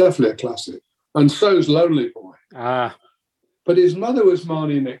 It's definitely a classic. And so's Lonely Boy. But his mother was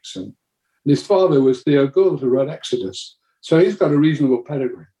Marnie Nixon, and his father was Theo Gould, who wrote Exodus. So he's got a reasonable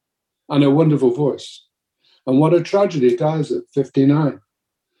pedigree and a wonderful voice. And what a tragedy, he dies at 59.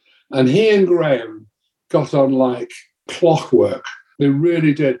 And he and Graham got on like clockwork. They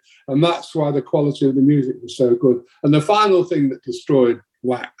really did. And that's why the quality of the music was so good. And the final thing that destroyed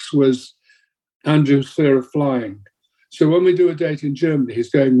Wax was Andrew's fear of flying. So when we do a date in Germany, he's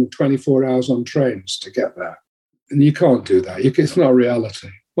going 24 hours on trains to get there. And you can't do that. It's not reality.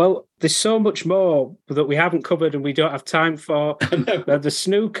 Well, there's so much more that we haven't covered and we don't have time for. The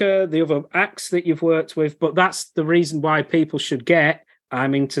snooker, the other acts that you've worked with, but that's the reason why people should get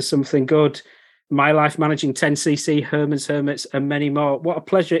I'm Into Something Good, My Life Managing 10cc, Herman's Hermits, and many more. What a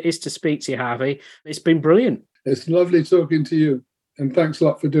pleasure it is to speak to you, Harvey. It's been brilliant. It's lovely talking to you. And thanks a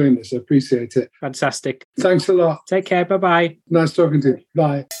lot for doing this. I appreciate it. Fantastic. Thanks a lot. Take care. Bye-bye. Nice talking to you.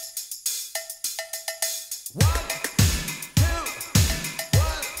 Bye.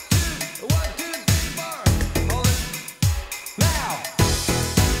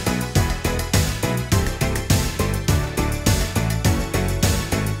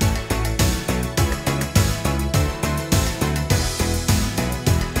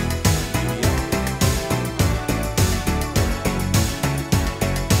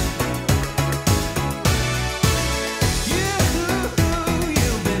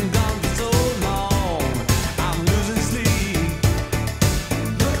 You've been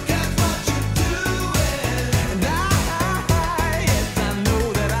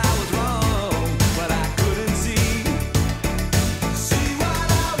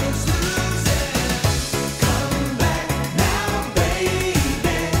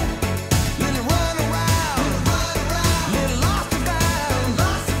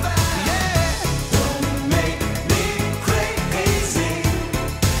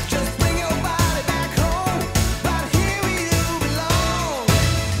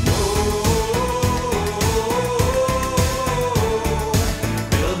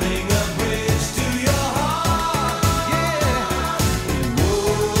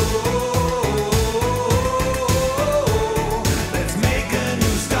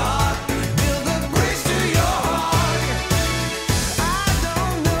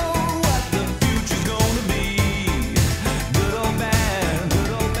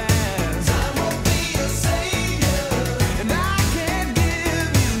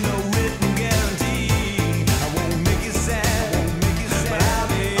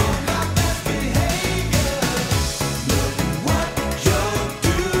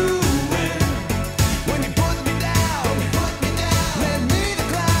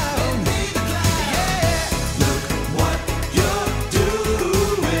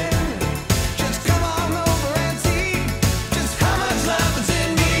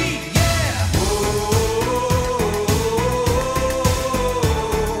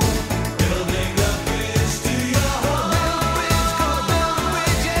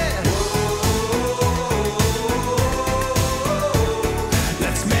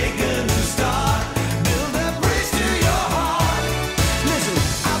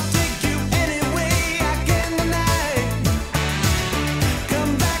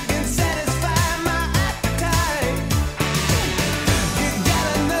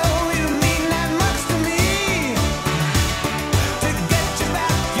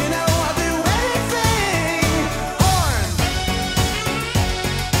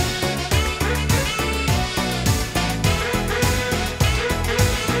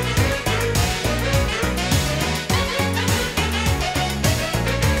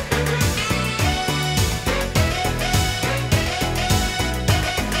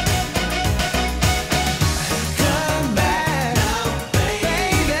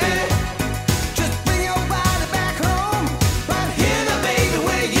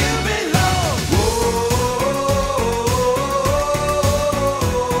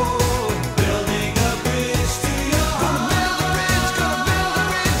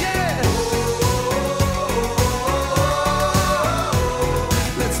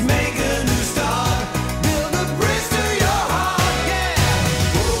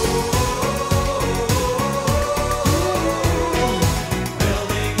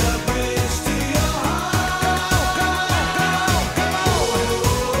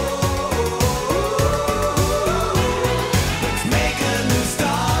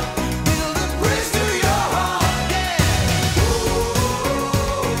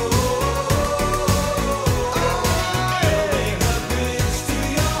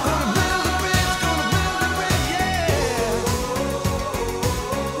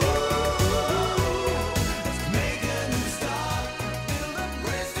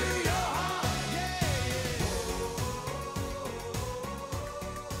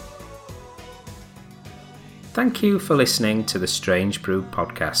Thank you for listening to the Strange Brew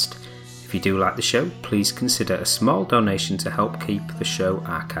podcast. If you do like the show, please consider a small donation to help keep the show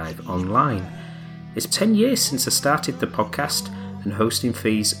archive online. It's 10 years since I started the podcast, and hosting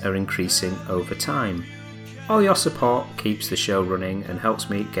fees are increasing over time. All your support keeps the show running and helps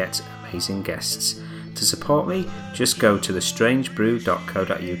me get amazing guests. To support me, just go to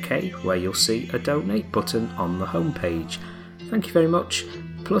thestrangebrew.co.uk where you'll see a donate button on the homepage. Thank you very much.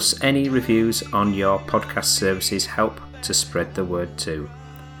 Plus, any reviews on your podcast services help to spread the word too.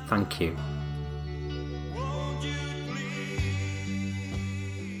 Thank you.